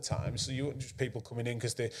guy all the time. So you want just people coming in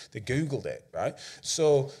because they Googled it, right?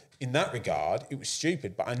 So in that regard, it was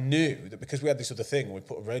stupid, but I knew that because we had this other thing, we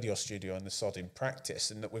put a radio studio in the sod in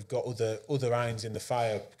practice, and that we've got other irons in the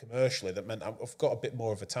fire commercially, that meant I've got a bit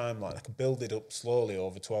more of a timeline. I could build it up slowly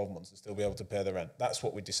over 12 months and still be able to pay the rent. That's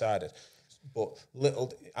what we decided. But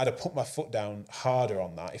I'd have put my foot down harder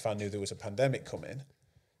on that if I knew there was a pandemic coming.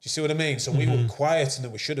 Do you see what I mean? So we were quieter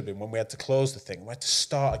than we should have been when we had to close the thing. We had to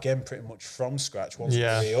start again pretty much from scratch once we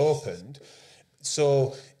reopened.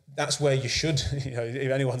 So that's where you should,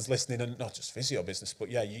 if anyone's listening, and not just physio business, but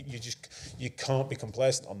you can't be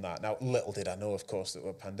complacent on that. Now, little did I know, of course, that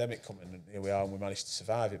a pandemic coming, and here we are, and we managed to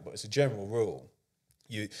survive it. But as a general rule,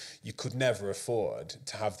 you could never afford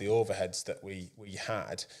to have the overheads that we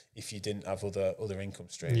had if you didn't have other income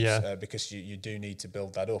streams, because you do need to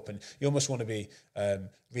build that up, and you almost want to be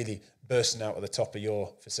really bursting out at the top of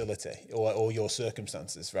your facility or your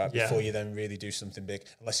circumstances, right, before you then really do something big,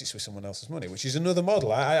 unless it's with someone else's money, which is another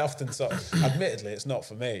model. I often thought, admittedly, it's not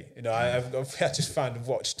for me. I just find I've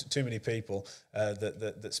watched too many people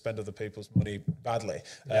that spend other people's money badly,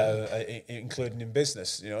 including in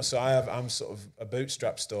business. So I'm sort of a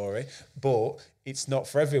bootstrap story, but it's not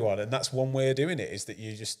for everyone, and that's one way of doing it, is that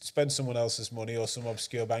you just spend someone else's money, or some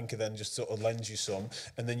obscure banker then just sort of lends you some,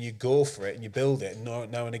 and then you go for it and you build it, and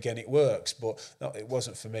now and again it works. But no, it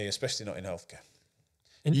wasn't for me, especially not in healthcare.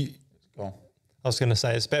 Go on. I was going to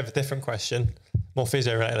say, it's a bit of a different question, more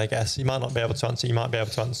physio related, I guess. You might not be able to answer, you might be able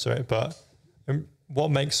to answer it, but what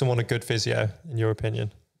makes someone a good physio, in your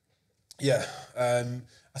opinion?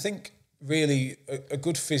 I think really a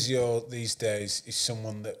good physio these days is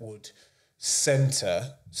someone that would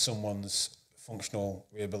centre someone's functional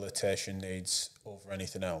rehabilitation needs over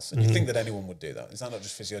anything else. And you think that anyone would do that. Is that not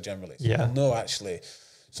just physio generally? Yeah. Well, no, actually,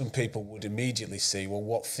 some people would immediately see, well,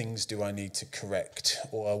 what things do I need to correct,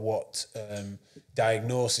 or what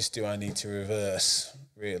diagnosis do I need to reverse,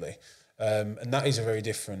 really? And that is a very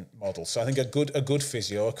different model. So I think a good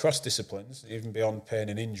physio across disciplines, even beyond pain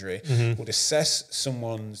and injury, would assess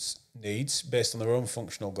someone's needs based on their own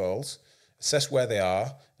functional goals, assess where they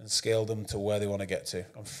are, and scale them to where they want to get to.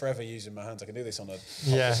 I'm forever using my hands. I can do this on a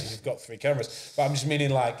podcast. You've got 3 cameras. But I'm just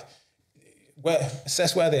meaning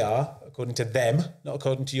assess where they are according to them, not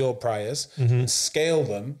according to your priors, and scale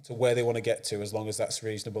them to where they want to get to, as long as that's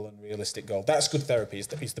reasonable and realistic goal. That's good therapy.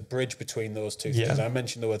 It's the bridge between those two things. I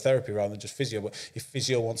mentioned the word therapy rather than just physio, but if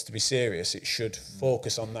physio wants to be serious, it should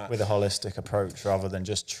focus on that. With a holistic approach rather than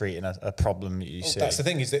just treating a problem that you see. That's the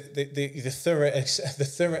thing, is that the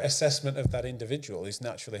thorough assessment of that individual is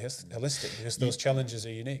naturally holistic, because those challenges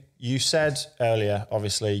are unique. You said earlier,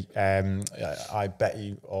 obviously, I bet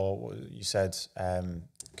you, or you said,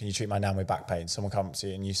 can you treat my nan with back pain? Someone comes to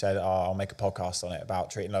you and you said, I'll make a podcast on it about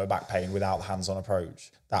treating lower back pain without the hands-on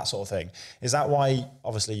approach, that sort of thing. Is that why,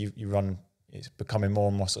 obviously, you run, it's becoming more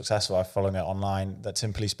and more successful, I'm following it online, that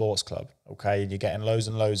Simply Sports Club, okay? And you're getting loads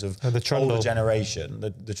and loads of the older generation,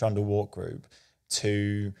 the Trundle Walk group,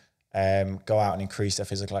 to go out and increase their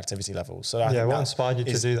physical activity levels. So what inspired you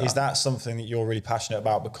to do that? Is that something that you're really passionate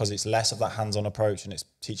about, because it's less of that hands-on approach and it's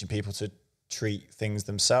teaching people to treat things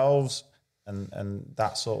themselves? And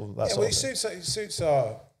that sort of it suits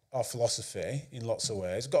our philosophy in lots of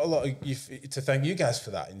ways. Got a lot of to thank you guys for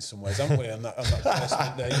that in some ways, haven't we? On that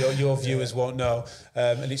placement there, your viewers won't know.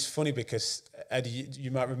 And it's funny because Eddie,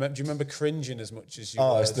 you might remember. Do you remember cringing as much as you?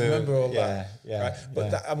 Do you remember all that? Yeah. Right?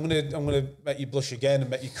 But that, I'm gonna make you blush again and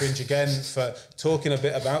make you cringe again for talking a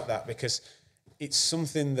bit about that, because it's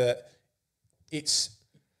something that it's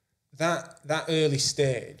that early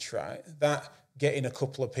stage, right? That getting a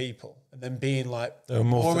couple of people and then being like, there are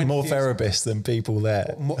more therapists than people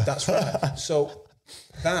there. That's right. So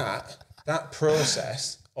that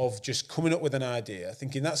process of just coming up with an idea,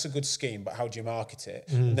 thinking that's a good scheme, but how do you market it?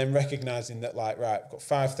 And then recognizing that, like, right, I've got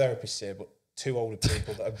 5 therapists here, but 2 older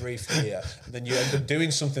people that are briefly here. And then you end up doing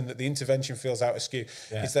something that the intervention feels out of skew.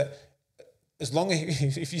 Is that as long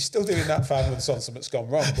as, if you're still doing that 5 months on, something's gone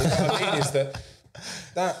wrong. But what I mean is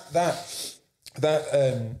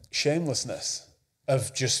that shamelessness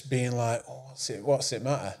of just being like, what's it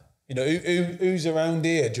matter? Who's around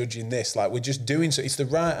here judging this? Like, we're just doing so. It's the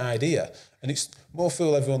right idea, and it's more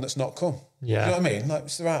fool everyone that's not come. Yeah. You know what I mean? Like,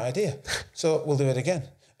 it's the right idea. So we'll do it again,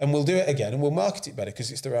 and we'll do it again, and we'll market it better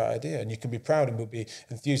because it's the right idea, and you can be proud and we'll be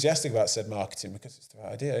enthusiastic about said marketing because it's the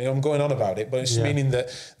right idea. I'm going on about it, but it's meaning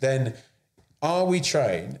that then are we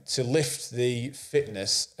trying to lift the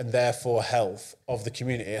fitness and therefore health of the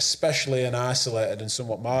community, especially an isolated and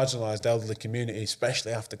somewhat marginalised elderly community,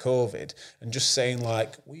 especially after COVID, and just saying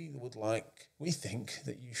like, we think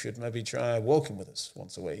that you should maybe try walking with us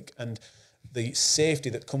once a week, and the safety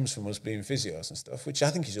that comes from us being physios and stuff, which I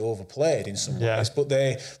think is overplayed in some ways, but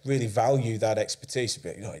they really value that expertise.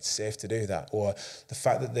 But, it's safe to do that. Or the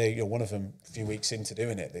fact that they, one of them, a few weeks into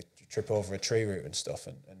doing it, they trip over a tree root and stuff,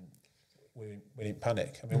 and we didn't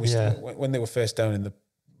panic. I mean, when they were first down in the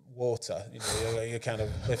water, you kind of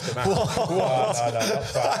lift them out. No, not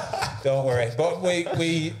quite. Don't worry. But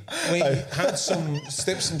we had some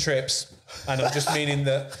slips and trips, and I'm just meaning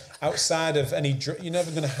that outside of any, you're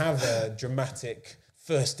never going to have a dramatic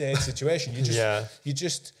first aid situation. You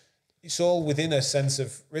just, it's all within a sense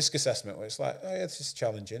of risk assessment where it's like, oh yeah, this is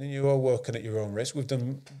challenging, and you're all working at your own risk. We've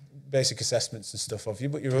done basic assessments and stuff of you,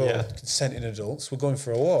 but you're all consenting adults. We're going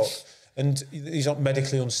for a walk. And these aren't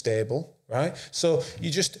medically unstable, right? So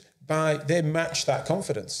they match that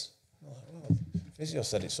confidence. Well, physio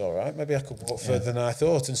said it's all right. Maybe I could walk further than I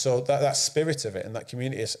thought. And so that spirit of it and that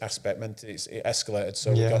community aspect meant it escalated.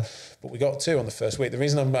 So we got 2 on the first week. The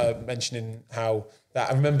reason I'm mentioning how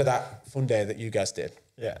that, I remember that fun day that you guys did.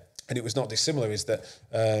 Yeah. And it was not dissimilar, is that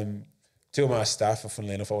 2 of my staff, and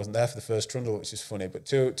funnily enough, I wasn't there for the first trundle, which is funny, but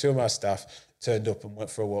two of my staff turned up and went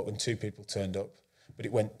for a walk, and 2 people turned up. But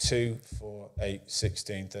it went 2, 4, 8,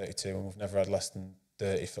 16, 32, and we've never had less than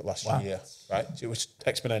 30 for last year, right? It was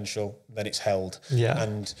exponential, then it's held,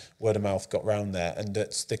 and word of mouth got round there, and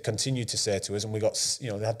they continued to say to us, and we got,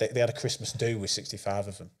 they had a Christmas do with 65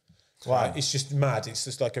 of them. Wow. Right? It's just mad. It's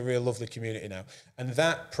just like a real lovely community now. And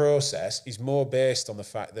that process is more based on the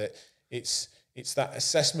fact that it's that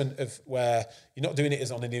assessment of where you're not doing it as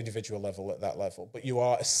on an individual level at that level, but you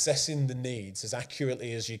are assessing the needs as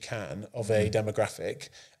accurately as you can of a demographic,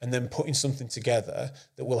 and then putting something together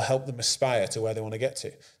that will help them aspire to where they want to get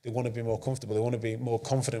to. They want to be more comfortable. They want to be more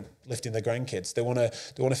confident lifting their grandkids. They want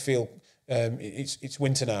to feel it's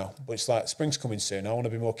winter now, but it's like spring's coming soon. I want to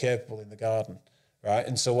be more capable in the garden. Right,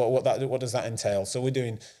 and so what does that entail? So we're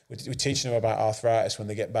teaching them about arthritis when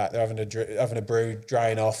they get back. They're having a brew,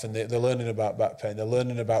 drying off, and they're learning about back pain. They're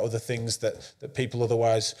learning about other things that people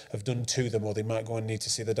otherwise have done to them, or they might go and need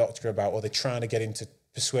to see the doctor about, or they're trying to get him to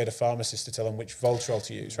persuade a pharmacist to tell them which Voltarol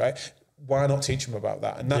to use. Right? Why not teach them about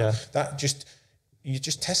that? And you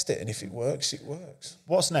just test it, and if it works, it works.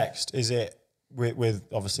 What's next? Is it with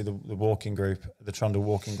obviously the walking group, the Trundle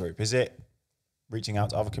walking group? Is it reaching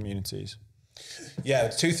out to other communities? Yeah,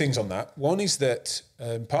 2 things on that. One is that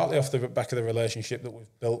partly off the back of the relationship that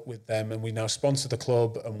we've built with them, and we now sponsor the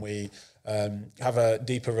club, and we have a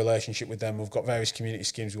deeper relationship with them. We've got various community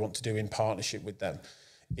schemes we want to do in partnership with them,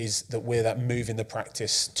 is that we're moving the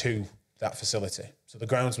practice to that facility. So the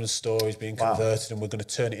groundsman's store is being converted, and we're going to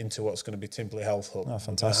turn it into what's going to be Timperley Health Hub. Oh,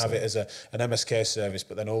 fantastic. We're going to have it as an MSK service,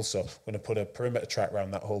 but then also we're going to put a perimeter track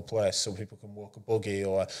around that whole place so people can walk a buggy,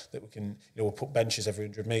 or that we can, we'll put benches every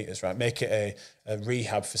 100 metres, right? Make it a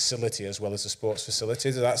rehab facility as well as a sports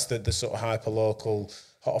facility. So that's the sort of hyper-local,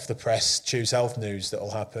 hot off the press, Choose Health news that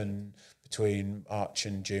will happen between March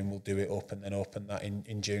and June. We'll do it up and then open that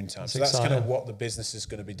in June time. So that's kind of what the business is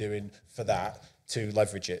going to be doing for that, to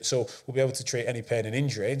leverage it. So we'll be able to treat any pain and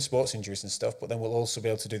injury and sports injuries and stuff, but then we'll also be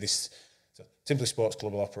able to do this. So Simply Sports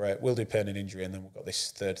Club will operate, we'll do pain and injury, and then we've got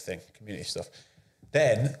this third thing, community stuff.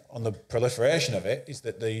 Then on the proliferation of it is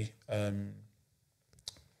that the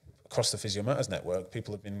across the Physio Matters network,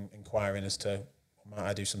 people have been inquiring as to, might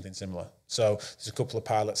I do something similar? So there's a couple of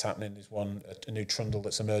pilots happening. There's one, a new trundle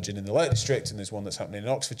that's emerging in the Lake District, and there's one that's happening in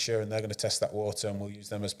Oxfordshire, and they're going to test that water, and we'll use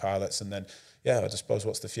them as pilots. And then, I suppose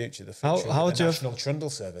what's the future? The future of the National Trundle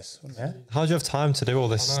Service. Yeah. How do you have time to do all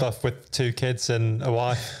this stuff with 2 kids and a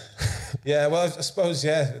wife? Yeah, well, I suppose,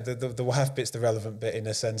 the wife bit's the relevant bit, in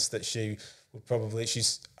a sense that she's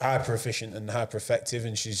hyper efficient and hyper effective,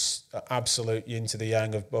 and she's absolute yin to the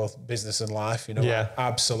yang of both business and life,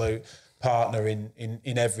 absolute partner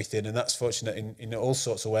in everything, and that's fortunate in all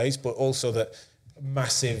sorts of ways, but also that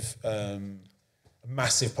massive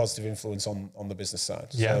positive influence on the business side.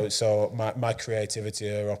 Yeah. So my creativity,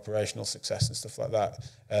 her operational success and stuff like that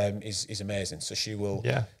is amazing. So she will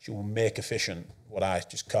make efficient what I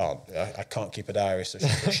just can't. I can't keep a diary, so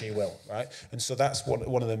she will, right? And so that's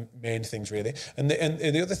one of the main things, really. And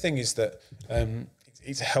the other thing is that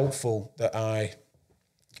it's helpful that I,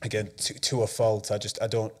 again, to a fault, I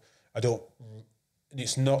don't, and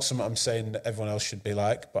it's not something I'm saying that everyone else should be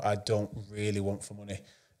like, but I don't really want for money.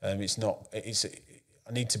 I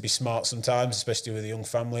I need to be smart sometimes, especially with a young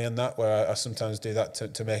family and that, where I sometimes do that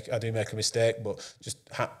I do make a mistake, but just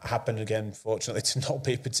happen again, fortunately, to not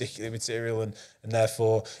be particularly material. And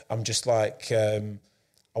therefore I'm just like, I'm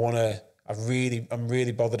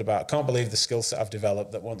really bothered about. I can't believe the skill set I've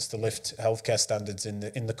developed that wants to lift healthcare standards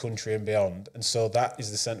in the country and beyond. And so that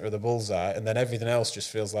is the centre of the bullseye. And then everything else just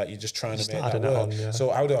feels like you're just trying to make that work. So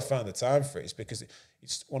how do I find the time for it? It's because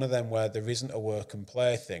it's one of them where there isn't a work and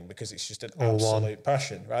play thing, because it's just an absolute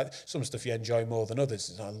passion, right? Some stuff you enjoy more than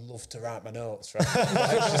others. I love to write my notes, right?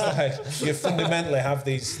 It's just like you fundamentally have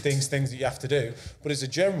these things that you have to do. But as a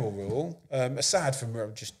general rule, aside from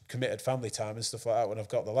just committed family time and stuff like that when I've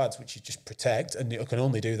got the lads, which you just protect, and you can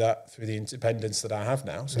only do that through the independence that I have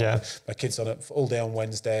now. So my kids on it all day on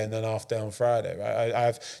Wednesday and then half day on Friday, right? I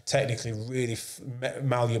have technically really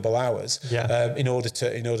malleable hours in order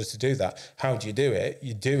to do that. How do you do it?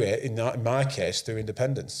 You do it, in my case, through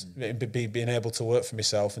independence, being able to work for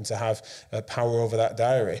myself and to have power over that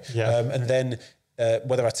diary. And then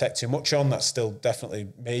whether I take too much on, that's still definitely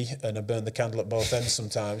me, and I burn the candle at both ends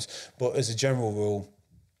sometimes. But as a general rule,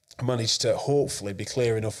 I managed to hopefully be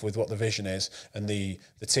clear enough with what the vision is, and the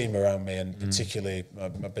team around me, and particularly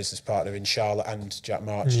my business partner in Charlotte and Jack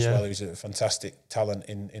March as well, who's a fantastic talent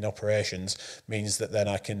in operations, means that then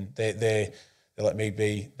I can, they let me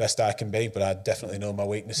be best I can be, but I definitely know my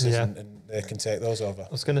weaknesses and they can take those over. I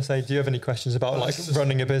was going to say, do you have any questions about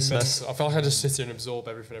running a business? I feel like I just sit here and absorb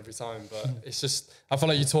everything every time, but it's just, I feel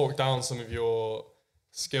like you talk down some of your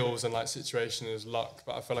skills and like situation as luck,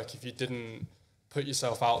 but I feel like if you didn't put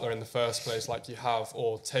yourself out there in the first place like you have,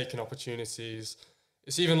 or taken opportunities,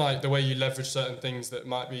 it's even like the way you leverage certain things that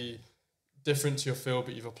might be different to your field,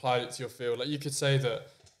 but you've applied it to your field. Like you could say that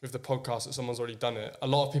with the podcast that someone's already done it, a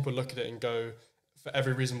lot of people look at it and go for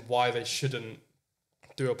every reason why they shouldn't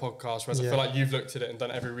do a podcast, whereas I feel like you've looked at it and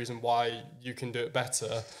done every reason why you can do it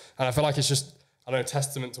better. And I feel like it's just, I don't know, a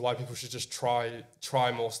testament to why people should just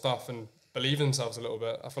try more stuff and believe in themselves a little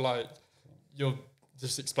bit. I feel like you're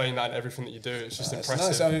just explaining that in everything that you do. It's just impressive.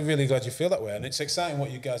 Nice. I'm really glad you feel that way, and it's exciting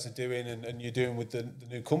what you guys are doing and you're doing with the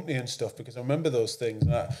new company and stuff, because I remember those things.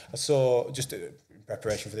 And I saw, just in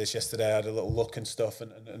preparation for this yesterday, I had a little look and stuff,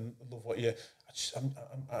 and love what you.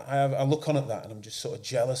 I look on at that and I'm just sort of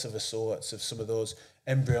jealous of the sorts of some of those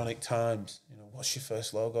embryonic times. You know, what's your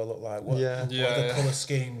first logo look like? What are the colour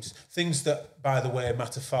schemes? Things that, by the way,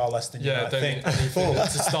 matter far less than you might think. To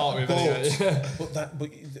start with, anyway. But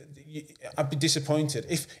I'd be disappointed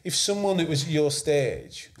if someone that was your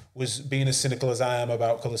stage was being as cynical as I am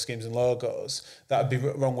about colour schemes and logos. That would be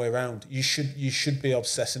the wrong way around. You should be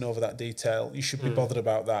obsessing over that detail. You should be bothered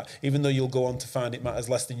about that, even though you'll go on to find it matters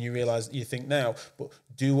less than you realise you think now. But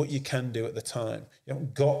do what you can do at the time. You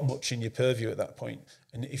haven't got much in your purview at that point.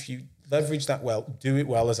 And if you leverage that well, do it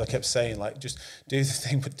well, as I kept saying, like just do the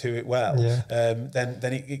thing but do it well. Then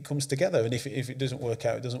it comes together. And if it doesn't work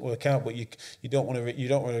out, it doesn't work out. But you don't want to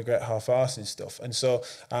regret half-arsing stuff. And so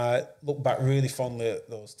I look back really fondly at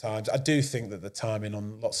those times. I do think that the timing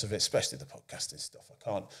on lots of it, especially the podcasting stuff, I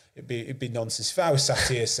can't. It'd be nonsense if I was sat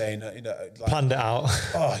here saying like, planned it out.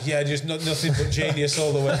 Oh yeah, just nothing but genius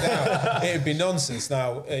all the way down. It'd be nonsense.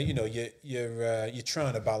 Now you're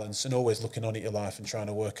trying to balance and always looking on at your life and trying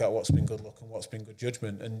to work out what's been good luck and what's been good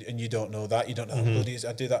judgment, and you don't know that. You don't know how good it is.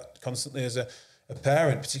 I do that constantly as a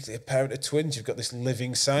parent, particularly a parent of twins. You've got this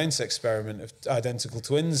living science experiment of identical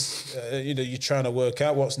twins. You're trying to work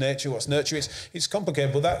out what's nature, what's nurture. It's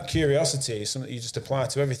complicated, but that curiosity is something that you just apply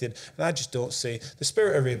to everything. And I just don't see the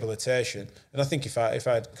spirit of rehabilitation. And I think if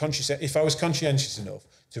I was conscientious enough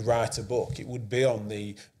to write a book, it would be on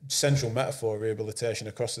the central metaphor of rehabilitation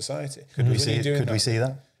across society. Could we see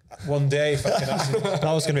that? One day, if I can actually. That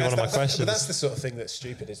was going to be one of my questions. But that's the sort of thing that's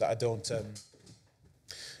stupid, is that I don't.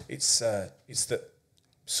 It's that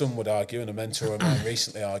some would argue, and a mentor of mine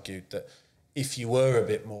recently argued, that if you were a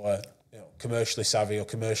bit more commercially savvy or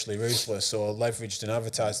commercially ruthless or leveraged in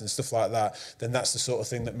advertising and stuff like that, then that's the sort of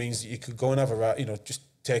thing that means that you could go and have a just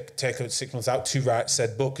take 6 months out to write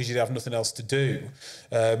said book because you'd have nothing else to do.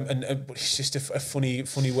 But it's just a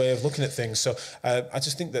funny way of looking at things. So I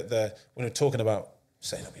just think that when we're talking about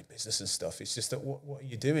setting up your business and stuff, it's just that what are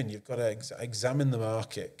you doing? You've got to examine the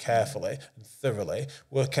market carefully and thoroughly,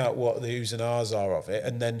 work out what the who's and ahs are of it,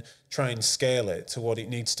 and then try and scale it to what it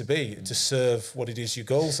needs to be to serve what it is your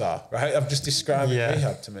goals are, right? I've just described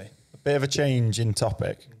rehab to me. A bit of a change in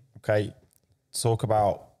topic, okay? Talk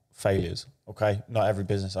about failures, okay? Not every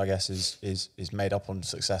business, I guess, is made up on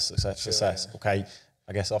success, okay?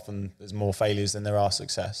 I guess often there's more failures than there are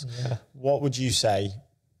success. Yeah. What would you say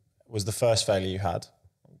was the first failure you had,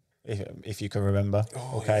 if you can remember,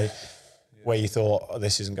 where you thought,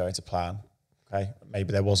 this isn't going to plan, Okay,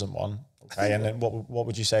 maybe there wasn't one. Okay, and then what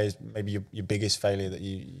would you say is maybe your biggest failure that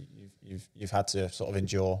you've had to sort of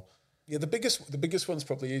endure? Yeah, the biggest one's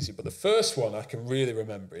probably easy, but the first one I can really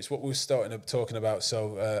remember is what we were starting up talking about.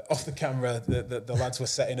 So off the camera, the lads were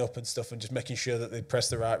setting up and stuff and just making sure that they pressed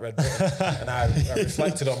the right red button. And I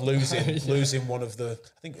reflected on losing one of the,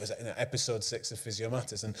 I think it was in episode 6 of Physio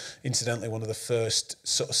Matters, and incidentally one of the first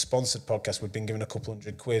sort of sponsored podcasts. We'd been given a couple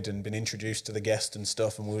 £100 and been introduced to the guest and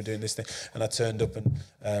stuff, and we were doing this thing, and I turned up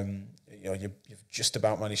and you've just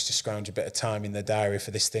about managed to scrounge a bit of time in the diary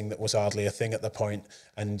for this thing that was hardly a thing at the point,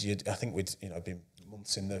 and I think we'd been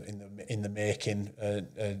months in the making,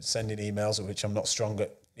 sending emails, of which I'm not strong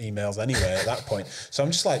at emails anyway at that point. So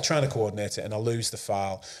I'm just like trying to coordinate it, and I lose the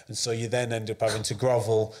file, and so you then end up having to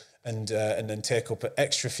grovel and then take up an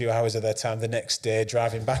extra few hours of their time the next day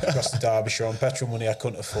driving back across the Derbyshire on petrol money I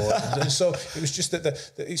couldn't afford. And so it was just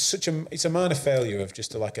that it's a minor failure of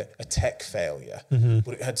just like a tech failure,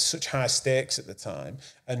 but it had such high stakes at the time,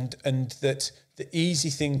 and that the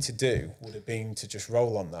easy thing to do would have been to just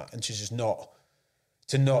roll on that and to just not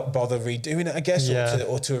bother redoing it, I guess,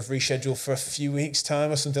 or to have rescheduled for a few weeks'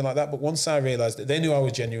 time or something like that. But once I realised that they knew I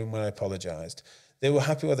was genuine when I apologised, they were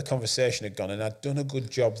happy where the conversation had gone, and I'd done a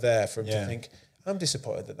good job there for them to think, I'm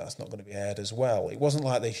disappointed that that's not going to be aired as well. It wasn't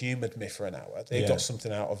like they humoured me for an hour. They got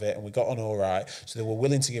something out of it, and we got on all right. So they were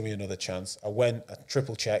willing to give me another chance. I went, I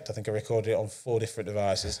triple checked. I think I recorded it on 4 different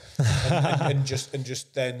devices, and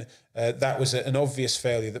just then that was an obvious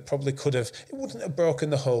failure that probably could have. It wouldn't have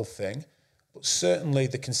broken the whole thing, but certainly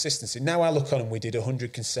the consistency. Now I look on and we did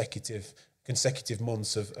 100 consecutive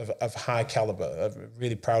months of high caliber. I'm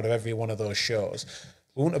really proud of every one of those shows.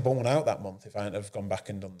 We wouldn't have bought one out that month if I hadn't have gone back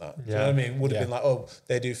and done that. Do you know what I mean? It would have been like, oh,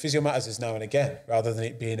 they do Physio Matters is now and again, rather than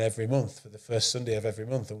it being every month for the first Sunday of every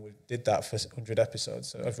month. And we did that for 100 episodes,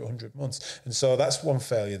 so every 100 months. And so that's one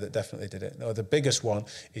failure that definitely did it. No, the biggest one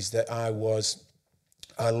is that I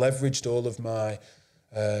leveraged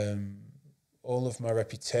all of my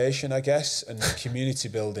reputation, I guess, and community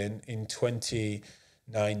building in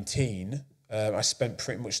 2019. I spent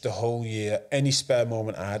pretty much the whole year, any spare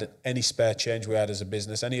moment I had, any spare change we had as a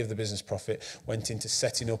business, any of the business profit went into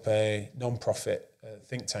setting up a non-profit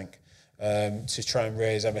think tank to try and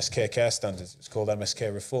raise MSK care standards. It's called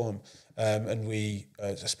MSK Reform. And we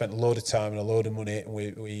spent a load of time and a load of money, and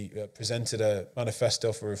we presented a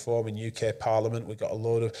manifesto for reform in UK Parliament. We got a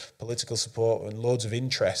load of political support and loads of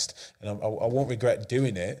interest, and I won't regret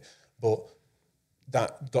doing it, but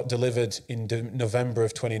that got delivered in November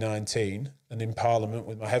of 2019, and in Parliament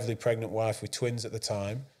with my heavily pregnant wife with twins at the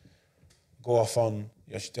time. Go off on,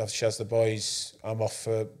 she has the boys, I'm off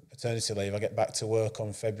for paternity leave. I get back to work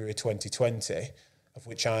on February 2020, of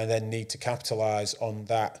which I then need to capitalise on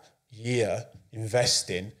that year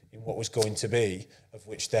investing in what was going to be, of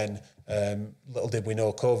which then little did we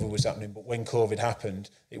know COVID was happening. But when COVID happened,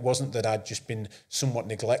 it wasn't that I'd just been somewhat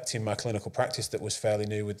neglecting my clinical practice that was fairly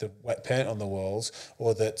new with the wet paint on the walls,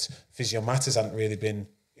 or that Physio Matters hadn't really been,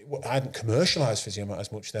 I hadn't commercialised Physio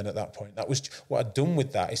Matters much then at that point. That was what I'd done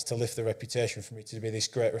with that, is to lift the reputation for me to be this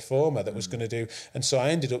great reformer that was going to do. And so I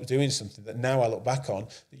ended up doing something that now I look back on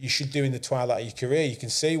that you should do in the twilight of your career. You can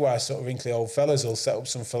see why sort of wrinkly old fellas will set up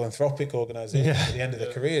some philanthropic organisation at the end of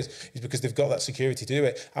their careers, is because they've got that security to do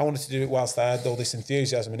it. I wanted to do it whilst I had all this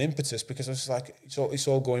enthusiasm and impetus, because I was just like, it's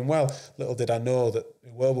all going well. Little did I know that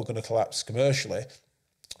the world were going to collapse commercially.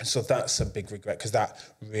 So that's a big regret, because that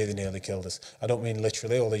really nearly killed us. I don't mean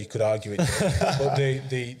literally, although you could argue it did. But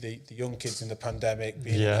the young kids in the pandemic,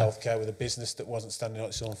 being in healthcare with a business that wasn't standing on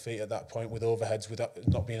its own feet at that point, with overheads without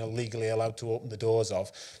not being legally allowed to open the doors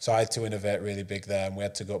of. So I had to innovate really big there, and we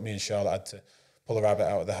had to go, me and Charlotte had to pull a rabbit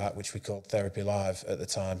out of the hat, which we called Therapy Live at the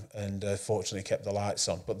time, and fortunately kept the lights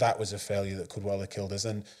on. But that was a failure that could well have killed us,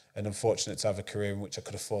 and unfortunate to have a career in which I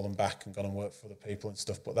could have fallen back and gone and worked for other people and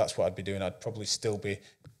stuff. But that's what I'd be doing. I'd probably still be,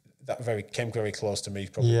 came very close to me,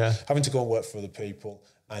 probably having to go and work for other people,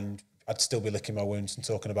 and I'd still be licking my wounds and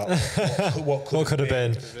talking about what could have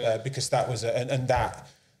been. Because that was we're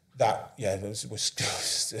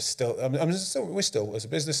still as a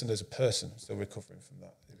business and as a person still recovering from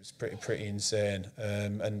that. It was pretty insane,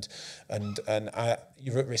 and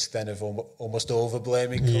you're at risk then of almost over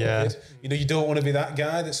blaming COVID. You know, you don't want to be that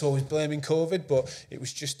guy that's always blaming COVID, but it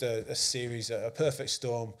was just a series, a perfect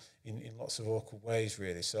storm in lots of awkward ways,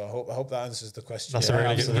 really. So I hope that answers the question. That's a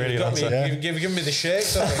really good answer. You've given me the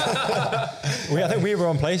shakes. I think we were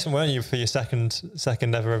on placement, weren't you, for your second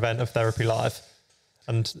ever event of Therapy Live,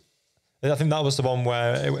 and I think that was the one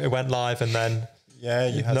where it went live, and then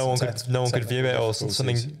no one could view it, or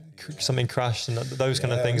something something crashed and those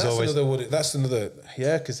kind of things always. That's another,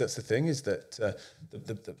 because that's the thing is that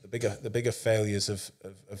the bigger failures of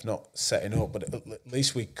not setting up, but at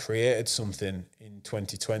least we created something in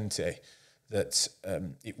 2020 that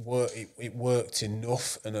it worked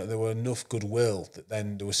enough, and there were enough goodwill that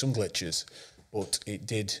then there were some glitches, but it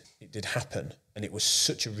did happen. And it was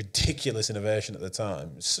such a ridiculous innovation at the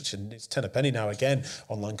time. It's 10 a penny now again,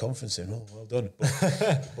 online conferencing. Oh, well done.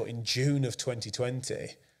 But in June of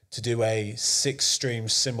 2020, to do a 6-stream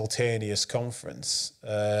simultaneous conference,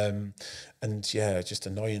 just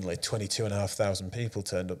annoyingly, 22,500 people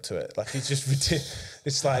turned up to it. Like, it's just ridiculous.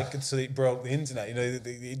 It's like, so it broke the internet. You know,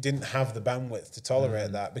 it didn't have the bandwidth to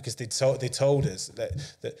tolerate that, because they told us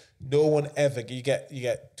that no one ever, you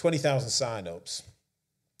get 20,000 sign-ups.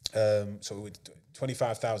 So with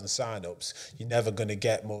 25,000 sign-ups, you're never going to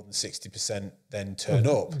get more than 60% then turn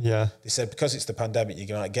up. Yeah. They said because it's the pandemic, you're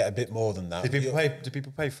going to get a bit more than that. Did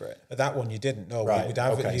people pay for it? That one you didn't. No, right. It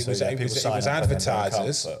was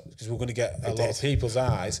advertisers, because we're going to get a lot of people's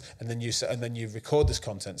eyes, and then you record this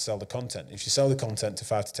content, sell the content. If you sell the content to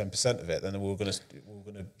 5 to 10% of it, then we're going to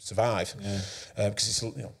survive, because it's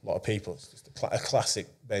a lot of people. It's just a classic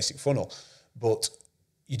basic funnel, but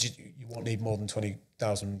you won't need more than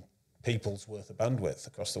 20,000 people's worth of bandwidth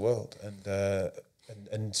across the world, and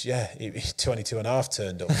 22.5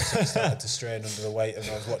 turned up, so it started to strain under the weight, and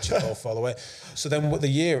I was watching it all fall away. So then the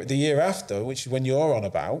year after, which is when you're on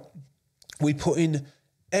about, we put in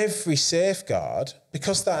every safeguard,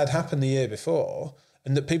 because that had happened the year before,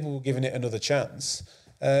 and that people were giving it another chance,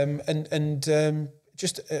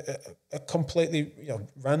 just a completely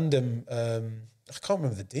random. I can't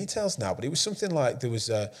remember the details now, but it was something like there was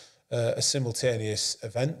a simultaneous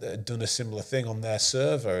event that had done a similar thing on their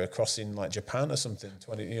server across in like Japan or something,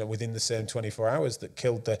 within the same 24 hours, that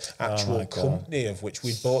killed the actual company of which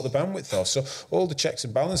we bought the bandwidth of. So all the checks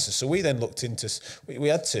and balances. So we then looked into, we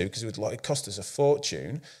had to, because it cost us a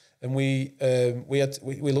fortune, and we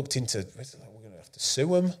looked into, to sue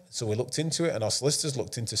them. So we looked into it, and our solicitors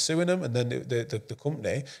looked into suing them, and then the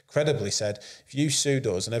company credibly said, if you sued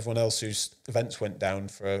us and everyone else whose events went down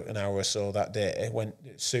for an hour or so that day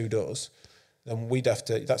sued us, then we'd have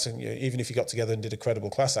to, even if you got together and did a credible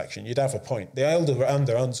class action, you'd have a point. They held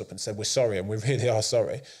their hands up and said, we're sorry, and we really are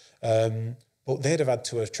sorry. But they'd have had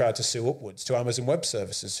to have tried to sue upwards to Amazon Web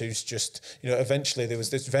Services, who's just, eventually there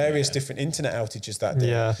was this various different internet outages that day.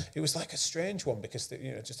 Yeah. It was like a strange one, because,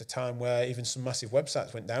 just a time where even some massive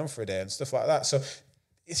websites went down for a day and stuff like that. So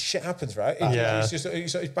shit happens, right?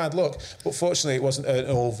 It's bad luck. But fortunately, it wasn't an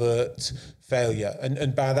overt failure.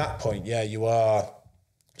 And by that point, you are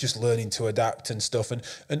just learning to adapt and stuff. And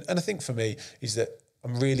I think for me is that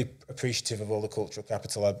I'm really appreciative of all the cultural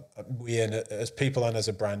capital we, as people and as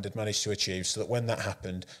a brand, had managed to achieve, so that when that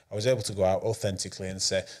happened, I was able to go out authentically and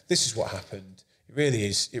say, this is what happened. It really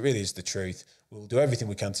is the truth. We'll do everything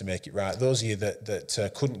we can to make it right. Those of you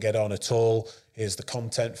that couldn't get on at all, here's the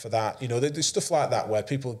content for that. There's stuff like that where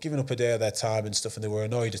people have given up a day of their time and stuff, and they were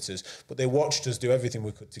annoyed at us, but they watched us do everything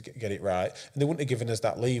we could to get it right, and they wouldn't have given us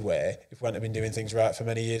that leeway if we hadn't been doing things right for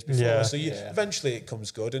many years before. Yeah. So eventually it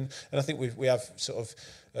comes good, and I think we have sort of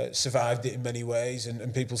survived it in many ways,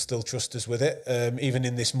 and people still trust us with it. Even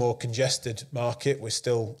in this more congested market, we're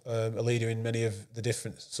still a leader in many of the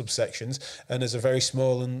different subsections, and as a very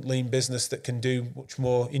small and lean business that can do much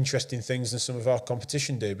more interesting things than some of our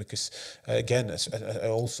competition do, because again,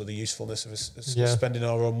 also the usefulness of us spending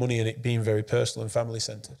our own money and it being very personal and family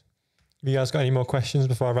centred. Have you guys got any more questions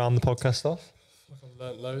before I round the podcast off? I've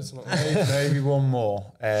learnt loads. Maybe one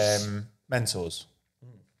more. Mentors.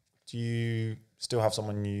 Do you still have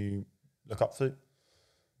someone you look up to?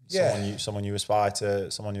 Someone you aspire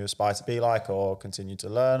to be like, or continue to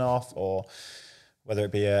learn off, or whether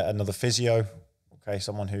it be another physio,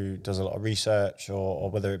 someone who does a lot of research, or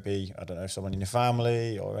whether it be, I don't know, someone in your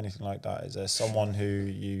family or anything like that. Is there someone who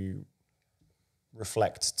you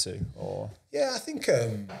reflect to? Or I think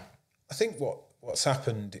what's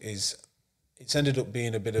happened is it's ended up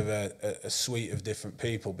being a bit of a suite of different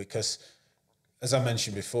people, because, as I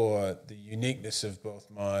mentioned before, the uniqueness of both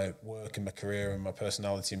my work and my career and my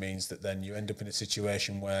personality means that then you end up in a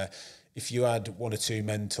situation where if you had one or two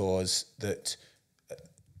mentors that,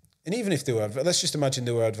 and even if they were, let's just imagine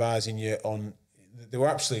they were advising you on, they were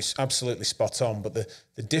absolutely spot on, but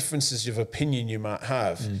the differences of opinion you might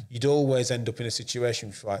have, you'd always end up in a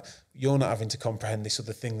situation where you're not having to comprehend this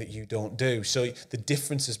other thing that you don't do. So the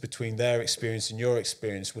differences between their experience and your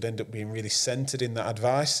experience would end up being really centered in that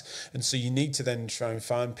advice. And so you need to then try and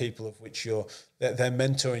find people of which they're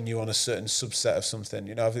mentoring you on a certain subset of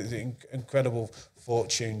something. I've the incredible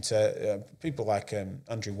fortune to people like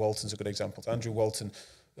Andrew Walton's a good example. Andrew Walton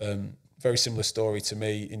very similar story to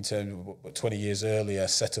me in terms of what 20 years earlier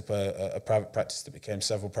set up a private practice that became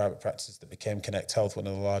several private practices that became Connect Health, one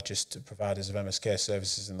of the largest providers of MSK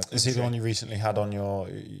services in the country. Is he the one you recently had on your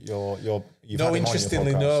no,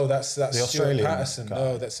 interestingly, no, that's the Stuart Australian Patterson. guy.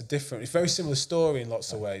 No, that's it's a very similar story in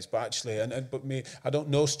lots of ways, but actually, but I don't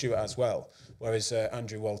know Stuart as well. Whereas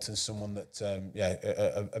Andrew Walton's someone that,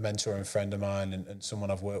 a mentor and friend of mine, and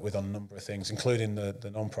someone I've worked with on a number of things, including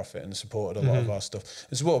the non-profit, and supported a lot of our stuff,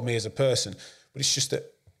 and supported me as a person. But it's just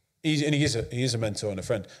that he is a mentor and a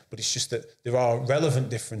friend. But it's just that there are relevant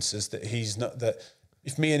differences that he's not that.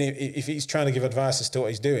 If he's trying to give advice as to what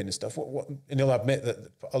he's doing and stuff, and he'll admit that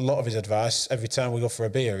a lot of his advice every time we go for a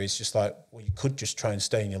beer is just like, well, you could just try and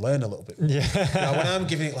stay in your lane a little bit more. Yeah. Now, when I'm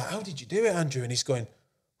giving it like, how did you do it, Andrew? And he's going,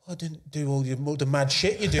 I didn't do all the mad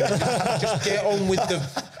shit you do. Just get on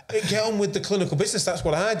with the clinical business. That's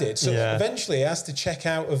what I did. So eventually he has to check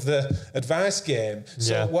out of the advice game.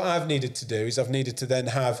 So what I've needed to do is I've needed to then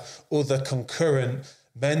have other concurrent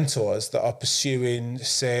mentors that are pursuing,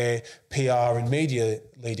 say, PR and media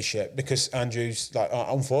leadership, because Andrew's like,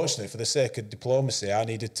 unfortunately, for the sake of diplomacy, I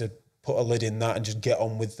needed to put a lid in that and just get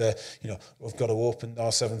on with we've got to open our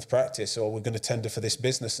 7th practice, or we're going to tender for this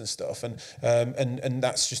business and stuff. And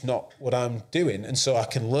that's just not what I'm doing. And so I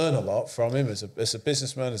can learn a lot from him as a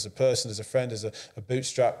businessman, as a person, as a friend, as a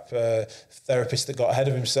bootstrap therapist that got ahead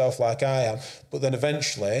of himself like I am. But then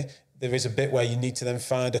eventually there is a bit where you need to then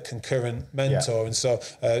find a concurrent mentor. Yeah. And so,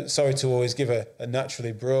 sorry to always give a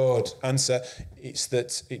naturally broad answer. It's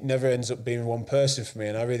that it never ends up being one person for me.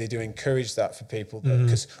 And I really do encourage that for people,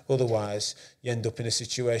 because otherwise you end up in a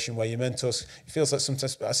situation where your mentors, it feels like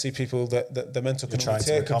sometimes I see people that the mentor can try to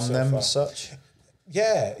take become them as such.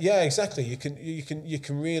 Yeah, exactly. You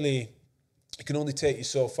can really, it can only take you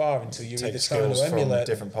so far until you take either skills trying to emulate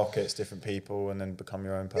from different pockets, different people, and then become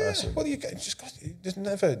your own person. Yeah, well, just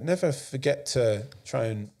never forget to try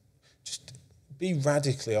and just be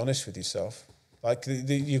radically honest with yourself. Like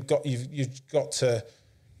you've got to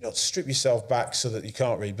not strip yourself back so that you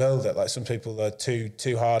can't rebuild it. Like some people are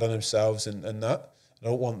too hard on themselves and that. I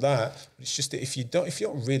don't want that. But it's just that if you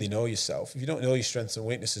don't really know yourself, if you don't know your strengths and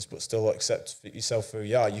weaknesses, but still accept yourself for who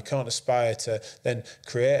you are, you can't aspire to then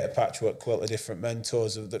create a patchwork quilt of different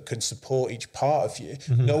mentors that can support each part of you,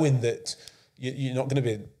 knowing that you're not going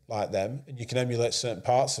to be like them and you can emulate certain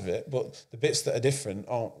parts of it, but the bits that are different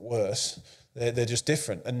aren't worse. They're just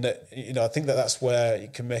different. And I think that's where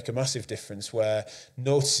it can make a massive difference, where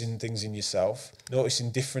noticing things in yourself,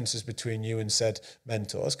 noticing differences between you and said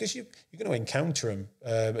mentors, because you're going to encounter them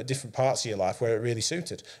at different parts of your life where it really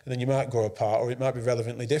suited. And then you might grow apart, or it might be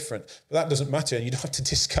relevantly different. But that doesn't matter, and you don't have to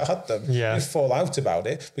discard them. Yeah. You fall out about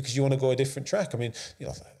it because you want to go a different track. I mean,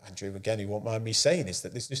 Andrew, again, he won't mind me saying is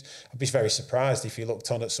that I'd be very surprised if he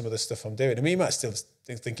looked on at some of the stuff I'm doing. I mean, he might still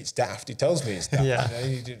think it's daft. He tells me it's daft. Yeah.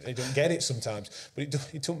 He don't get it sometimes. But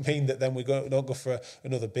it don't mean that then we don't go for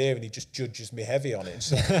another beer and he just judges me heavy on it. And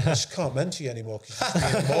so I just can't mentor you anymore because you're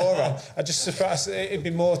just being a moron. I just surprised it'd be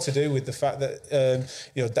more to do with the fact that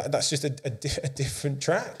that's just a different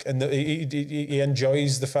track, and that he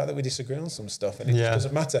enjoys the fact that we disagree on some stuff, and it just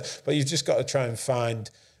doesn't matter. But you've just got to try and find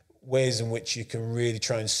ways in which you can really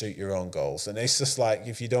try and suit your own goals. And it's just like,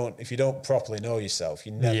 if you don't properly know yourself,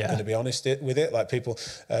 you're never going to be honest with it. Like people,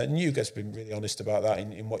 and you guys have been really honest about that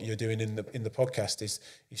in what you're doing in the podcast, is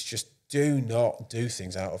just do not do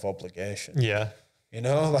things out of obligation. Yeah.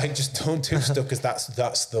 Like just don't do stuff because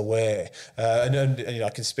that's the way. And I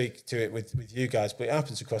can speak to it with you guys, but it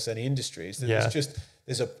happens across any industries.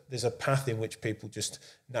 There's a path in which people just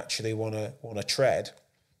naturally want to tread.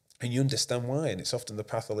 And you understand why, and it's often the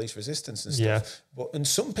path of least resistance and stuff. Yeah. And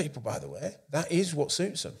some people, by the way, that is what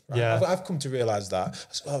suits them. Right? Yeah. I've come to realise that.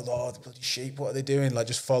 I say, oh Lord, the bloody sheep, what are they doing? Like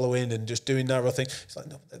just following and just doing narrow things. It's like,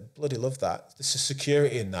 no, they bloody love that. There's a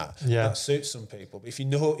security in that. Yeah. That suits some people. But if you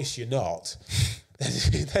notice you're not,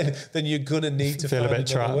 then you're gonna need to feel find a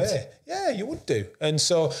bit another trapped. way. Yeah, you would do. And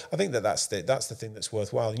so I think that's the thing that's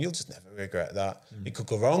worthwhile, and you'll just never regret that. It could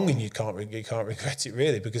go wrong, and you can't regret it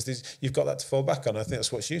really, because you've got that to fall back on. I think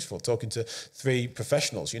that's what's useful. Talking to three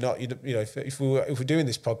professionals, if we're doing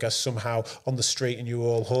this podcast somehow on the street and you were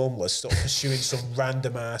all homeless, sort of pursuing some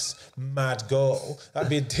random ass mad goal, that'd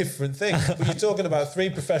be a different thing. But you're talking about three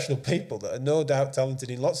professional people that are no doubt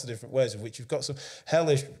talented in lots of different ways, of which you've got some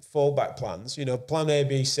hellish fallback plans. Plan A,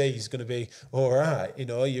 B, C is going to be all right.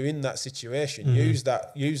 You're in that situation.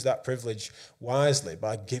 Mm-hmm. Use that privilege wisely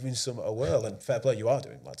by giving some a whirl. And fair play, you are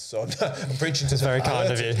doing, lads. So I'm preaching to it's very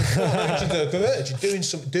kind of you. You're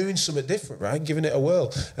doing something different, right? Giving it a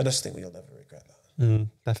whirl. And I just think we'll never regret that.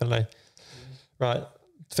 Definitely. Right.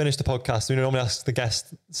 To finish the podcast, we normally ask the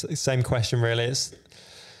guest the same question. Really, it's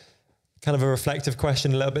kind of a reflective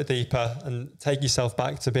question, a little bit deeper, and take yourself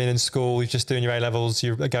back to being in school. You're just doing your A-levels.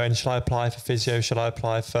 You're going, should I apply for physio? Should I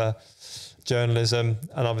apply for journalism?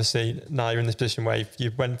 And obviously now you're in this position where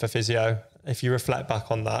you went for physio. If you reflect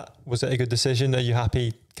back on that, was it a good decision? Are you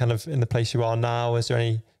happy kind of in the place you are now? Is there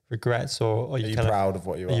any regrets, or are you proud of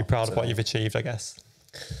what you are? Are you proud of what you've achieved, I guess?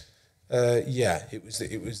 Yeah, it was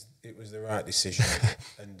the right decision,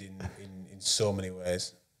 and in so many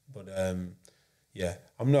ways. But yeah,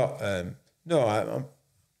 I'm not. No,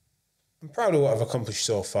 I'm proud of what I've accomplished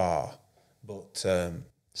so far, but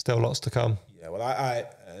still lots to come. Yeah, well, I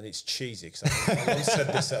and it's cheesy because I once said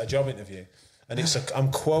this at a job interview, and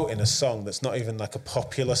I'm quoting a song that's not even like a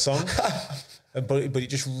popular song, but it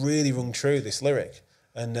just really rung true, this lyric.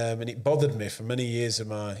 And it bothered me for many years of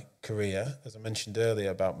my career, as I mentioned earlier,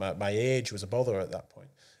 about my age was a bother at that point.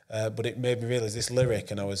 But it made me realise this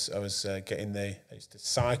lyric, and I was getting I used to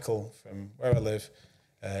cycle from where I live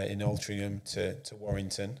in Altrincham to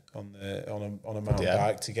Warrington on a mountain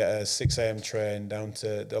bike to get a 6 a.m. train down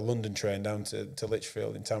to a London train down to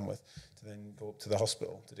Lichfield in Tamworth, to then go up to the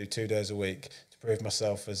hospital to do 2 days a week to prove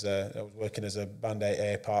myself I was working as a Band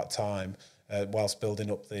 8A part-time. Whilst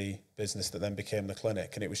building up the business that then became the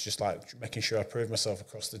clinic, and it was just like making sure I proved myself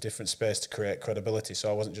across the different space to create credibility. So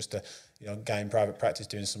I wasn't just a guy in private practice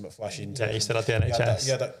doing something flashy. Yeah, you still had the NHS.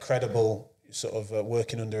 Yeah, that credible sort of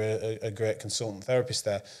working under a great consultant therapist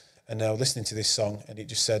there. And now listening to this song, and it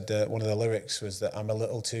just said one of the lyrics was that I'm a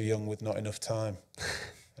little too young with not enough time.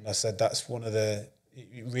 And I said that's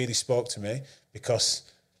it really spoke to me,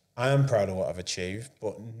 because I am proud of what I've achieved,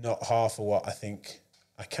 but not half of what I think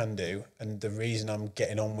I can do. And the reason I'm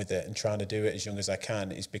getting on with it and trying to do it as young as I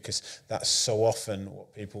can is because that's so often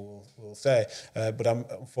what people will say. But I'm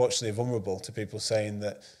unfortunately vulnerable to people saying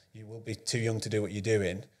that you will be too young to do what you're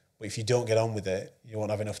doing, but if you don't get on with it, you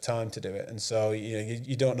won't have enough time to do it. And so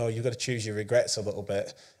you don't know, you've got to choose your regrets a little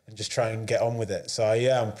bit and just try and get on with it. So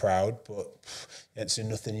yeah, I'm proud, but you ain't seen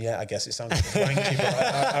nothing yet. I guess it sounds wanky, but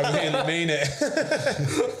I really mean it.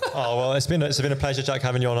 Oh well, it's been a pleasure, Jack,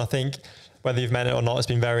 having you on. I think whether you've met it or not, it's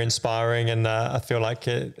been very inspiring, and I feel like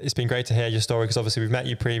it's been great to hear your story, because obviously we've met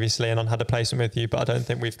you previously and had a placement with you, but I don't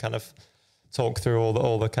think we've kind of talked through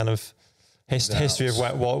all the kind of history of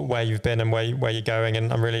where you've been and where you're going,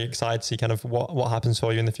 and I'm really excited to see kind of what happens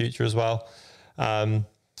for you in the future as well.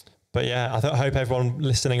 But yeah, I hope everyone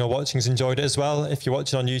listening or watching has enjoyed it as well. If you're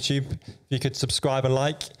watching on YouTube, if you could subscribe and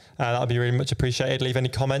like, that would be really much appreciated. Leave any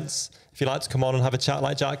comments. If you'd like to come on and have a chat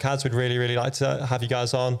like Jack has, we'd really, really like to have you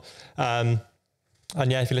guys on. And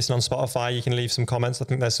yeah, if you listen on Spotify, you can leave some comments. I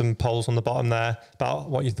think there's some polls on the bottom there about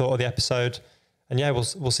what you thought of the episode. And yeah, we'll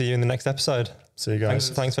see you in the next episode. See you guys.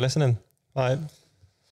 Thanks for listening. Bye.